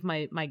had to leave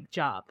my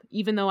job,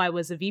 even though I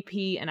was a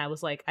VP, and I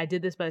was like, I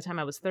did this by the time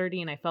I was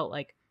 30 and I felt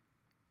like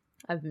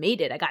I've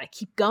made it. I got to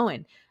keep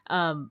going.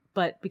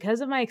 But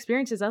because of my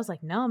experiences, I was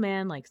like, no,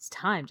 man, like it's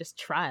time. Just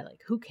try.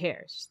 Like, who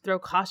cares? Just throw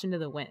caution to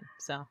the wind.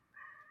 So,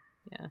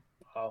 yeah.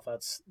 Oh,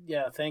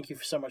 thank you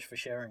so much for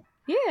sharing.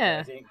 Yeah.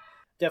 I think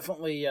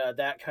definitely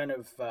that kind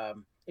of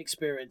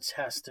experience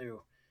has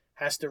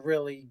to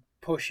really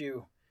push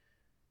you.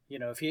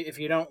 If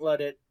you don't let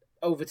it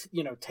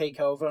take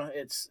over,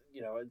 it's,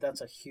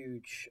 that's a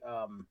huge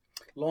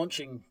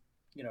launching,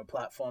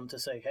 platform to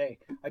say, hey,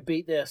 I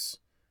beat this,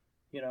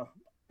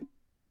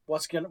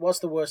 what's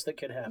the worst that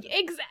could happen?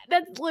 Exactly.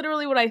 That's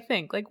literally what I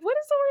think. Like, what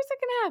is the worst that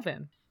can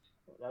happen?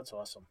 That's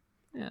awesome.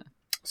 Yeah.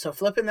 So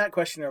flipping that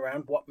question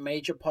around, what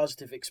major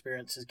positive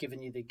experience has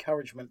given you the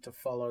encouragement to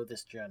follow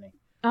this journey?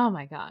 Oh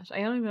my gosh.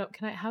 I don't even know.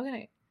 How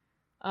can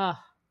I?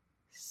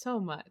 So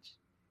much.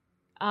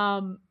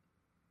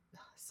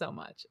 So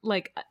much.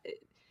 Like,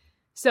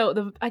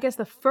 I guess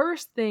the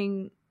first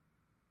thing,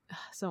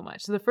 so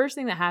much. So the first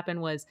thing that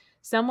happened was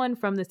someone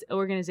from this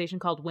organization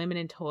called Women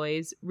in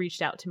Toys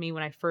reached out to me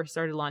when I first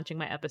started launching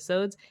my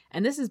episodes.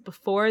 And this is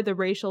before the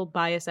racial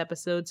bias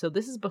episode. So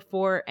this is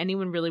before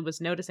anyone really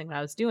was noticing what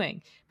I was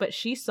doing. But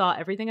she saw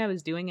everything I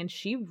was doing and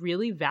she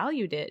really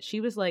valued it. She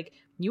was like,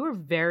 you are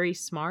very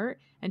smart.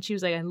 And she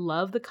was like, I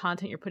love the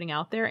content you're putting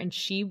out there. And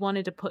she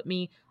wanted to put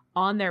me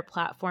on their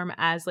platform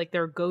as like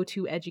their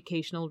go-to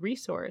educational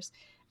resource.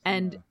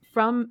 And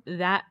from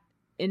that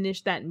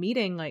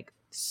meeting, like,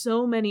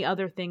 so many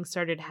other things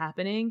started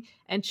happening.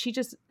 And she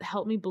just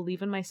helped me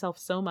believe in myself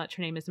so much.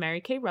 Her name is Mary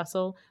Kay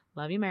Russell.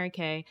 Love you, Mary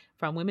Kay,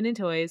 from Women in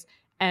Toys.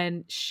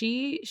 And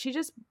she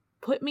just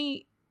put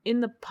me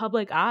in the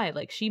public eye.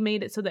 Like, she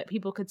made it so that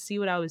people could see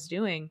what I was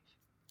doing.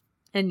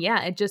 And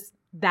yeah, it just,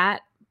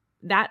 that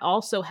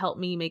also helped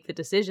me make the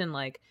decision,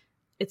 like,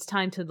 it's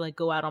time to like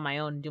go out on my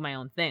own and do my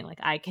own thing. Like,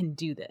 I can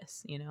do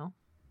this, you know?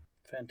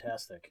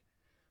 Fantastic.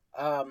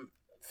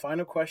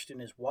 Final question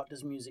is, what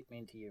does music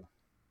mean to you?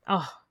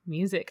 Oh,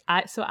 music.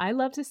 I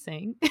love to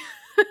sing.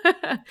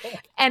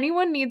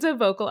 Anyone needs a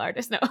vocal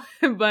artist. No,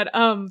 but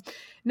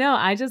no,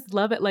 I just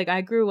love it. Like,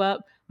 I grew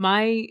up,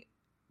 my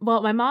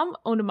mom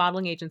owned a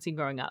modeling agency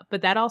growing up,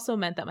 but that also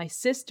meant that my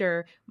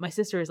sister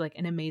is like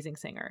an amazing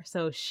singer.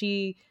 So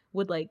she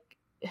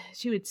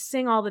would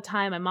sing all the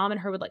time. My mom and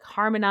her would like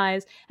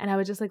harmonize, and I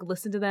would just like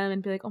listen to them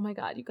and be like, oh my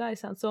God, you guys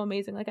sound so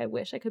amazing. Like, I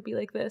wish I could be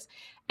like this.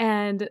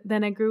 And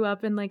then I grew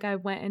up and like I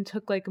went and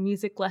took like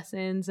music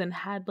lessons and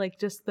had like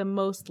just the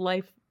most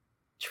life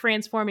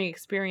transforming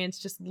experience,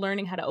 just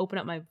learning how to open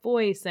up my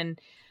voice. And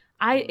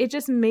it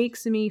just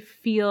makes me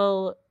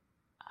feel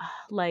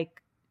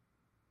like,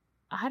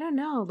 I don't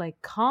know,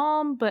 like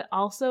calm, but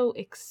also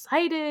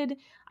excited.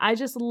 I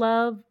just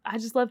love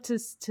to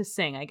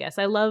sing, I guess.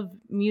 I love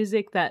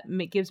music that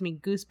gives me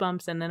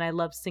goosebumps, and then I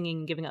love singing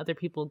and giving other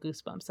people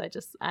goosebumps.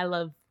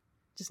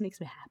 Just makes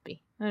me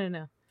happy. I don't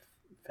know.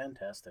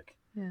 Fantastic.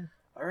 Yeah.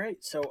 All right.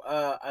 So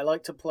I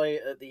like to play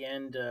at the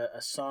end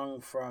a song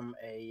from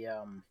a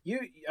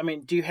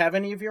do you have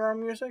any of your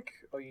own music?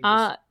 Or you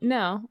just...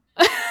 No.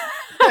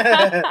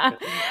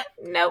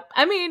 Nope.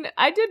 I mean,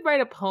 I did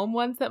write a poem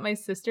once that my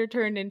sister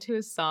turned into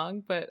a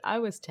song, but I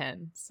was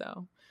 10,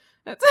 so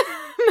that's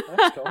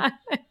cool.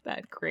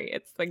 That great.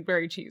 It's like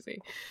very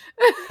cheesy.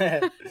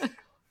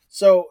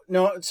 So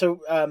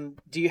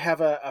do you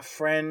have a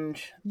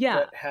friend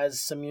that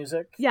has some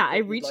music? Yeah, I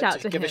reached out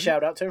to him. Give a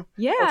shout out to?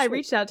 Yeah, I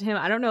reached out to him.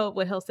 I don't know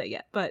what he'll say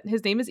yet, but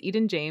his name is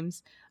Eden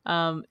James.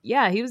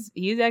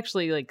 He's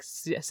actually like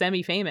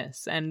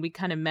semi-famous, and we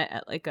kind of met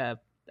at like a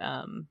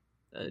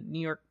New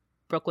York,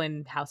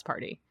 Brooklyn house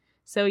party.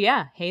 So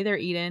yeah, hey there,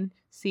 Eden.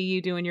 See you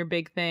doing your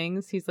big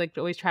things. He's like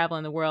always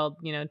traveling the world,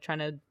 you know, trying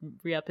to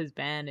re-up his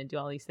band and do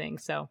all these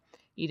things. So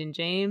Eden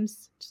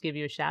James, just give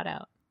you a shout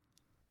out.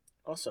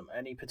 Awesome.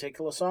 Any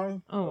particular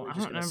song? Oh, I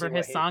don't remember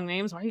his song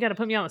names. Why you got to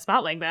put me on the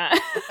spot like that?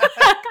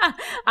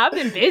 I've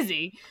been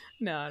busy.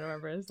 No, I don't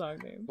remember his song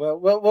name. Well,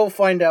 we'll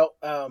find out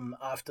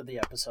after the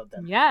episode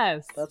then.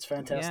 Yes. That's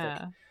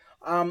fantastic.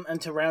 Yeah. And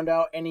to round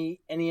out,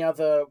 any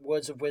other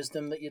words of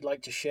wisdom that you'd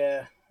like to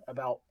share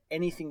about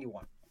anything you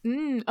want?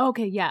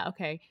 Okay, yeah,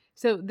 okay.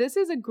 So this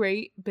is a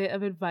great bit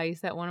of advice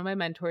that one of my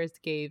mentors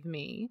gave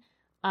me.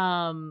 Okay,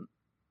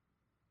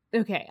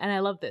 and I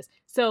love this.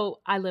 So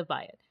I live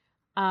by it.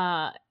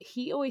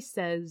 He always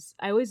says,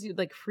 I always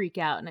like freak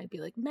out and I'd be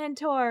like,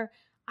 mentor,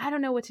 I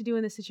don't know what to do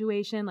in this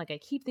situation. Like, I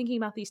keep thinking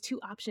about these two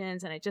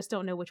options and I just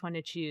don't know which one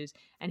to choose.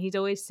 And he'd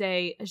always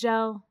say,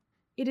 Ajel,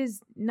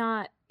 it's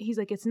not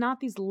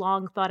these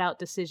long thought out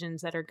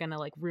decisions that are going to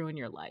like ruin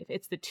your life.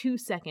 It's the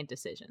 2-second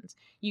decisions.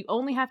 You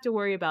only have to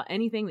worry about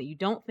anything that you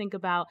don't think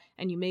about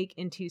and you make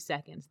in 2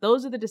 seconds.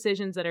 Those are the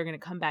decisions that are going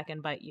to come back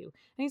and bite you.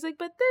 And he's like,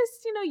 but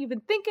this, you've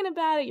been thinking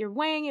about it, you're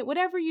weighing it,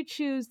 whatever you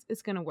choose,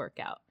 it's going to work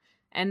out.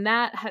 And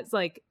that has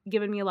like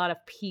given me a lot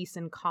of peace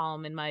and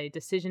calm in my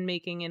decision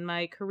making in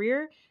my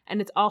career. And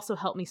it's also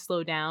helped me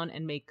slow down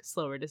and make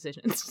slower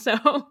decisions.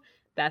 So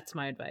that's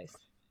my advice.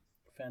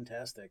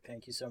 Fantastic.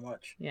 Thank you so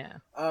much. Yeah.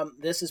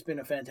 This has been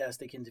a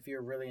fantastic interview.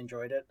 I really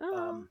enjoyed it.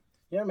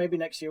 Maybe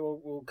next year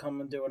we'll come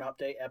and do an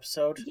update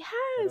episode.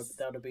 Yes.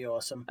 That'll be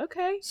awesome.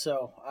 Okay.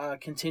 So,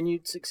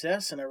 continued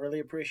success, and I really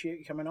appreciate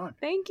you coming on.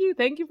 Thank you.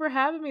 Thank you for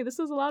having me. This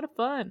was a lot of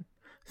fun.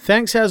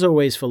 Thanks as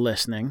always for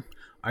listening.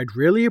 I'd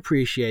really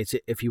appreciate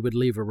it if you would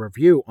leave a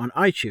review on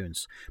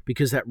iTunes,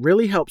 because that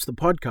really helps the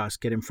podcast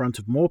get in front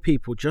of more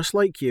people just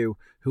like you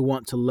who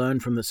want to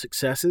learn from the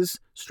successes,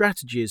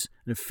 strategies,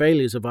 and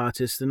failures of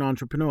artists and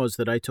entrepreneurs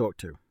that I talk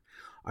to.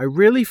 I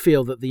really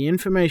feel that the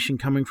information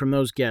coming from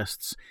those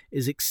guests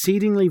is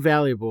exceedingly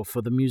valuable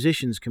for the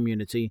musicians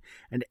community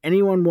and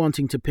anyone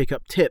wanting to pick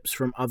up tips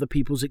from other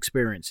people's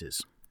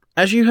experiences.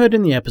 As you heard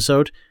in the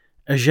episode,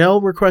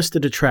 Ajel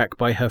requested a track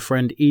by her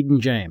friend Eden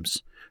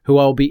James, who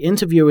I'll be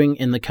interviewing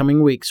in the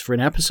coming weeks for an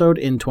episode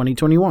in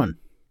 2021.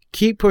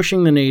 Keep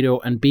pushing the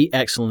needle and be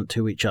excellent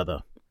to each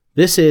other.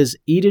 This is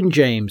Eden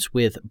James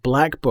with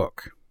Black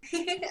Book.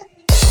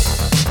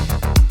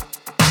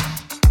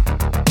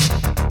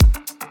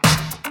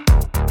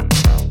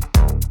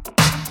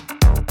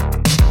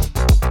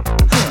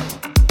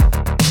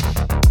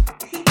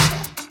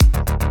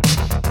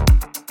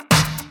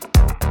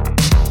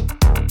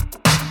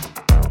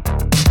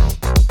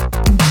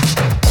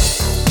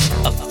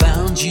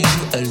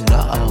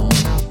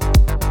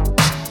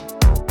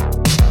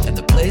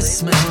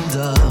 Smelled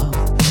of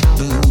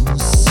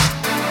booze.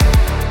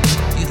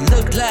 You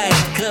look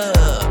like a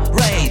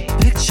right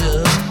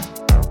picture,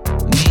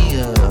 me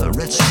a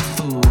wretched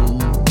fool.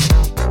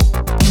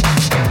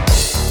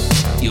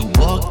 You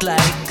walk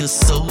like a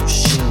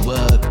social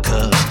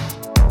worker,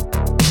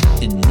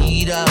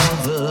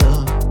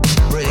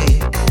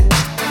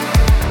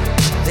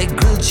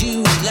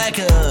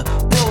 like a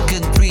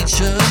broken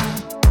preacher.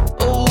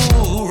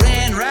 Oh,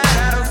 ran right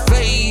out of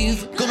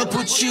faith. Gonna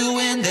put you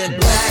in that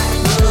black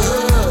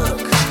book.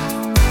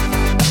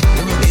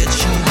 Gonna get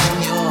you on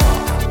your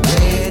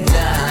way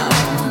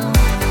down.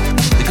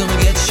 They're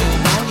gonna get you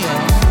on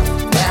your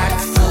back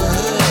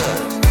foot.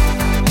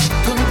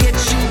 Gonna get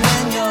you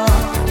when you're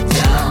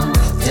down,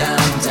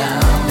 down,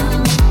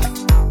 down.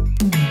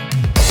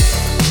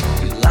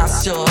 You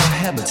lost your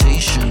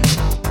habitation.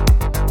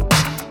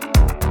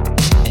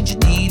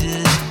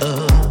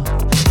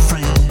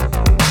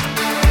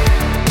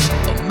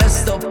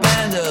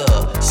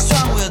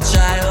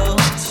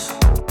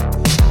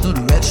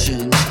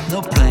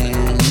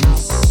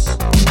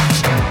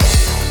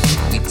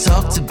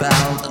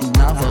 About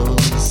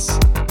novels,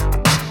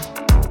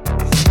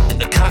 and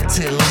the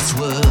cocktails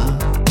were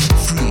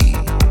free.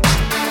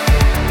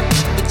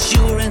 But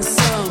you were in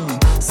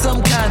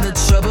some kind of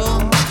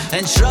trouble,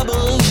 and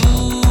trouble,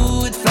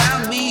 ooh, it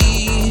found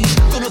me.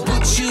 Gonna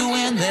put you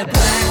in that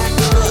black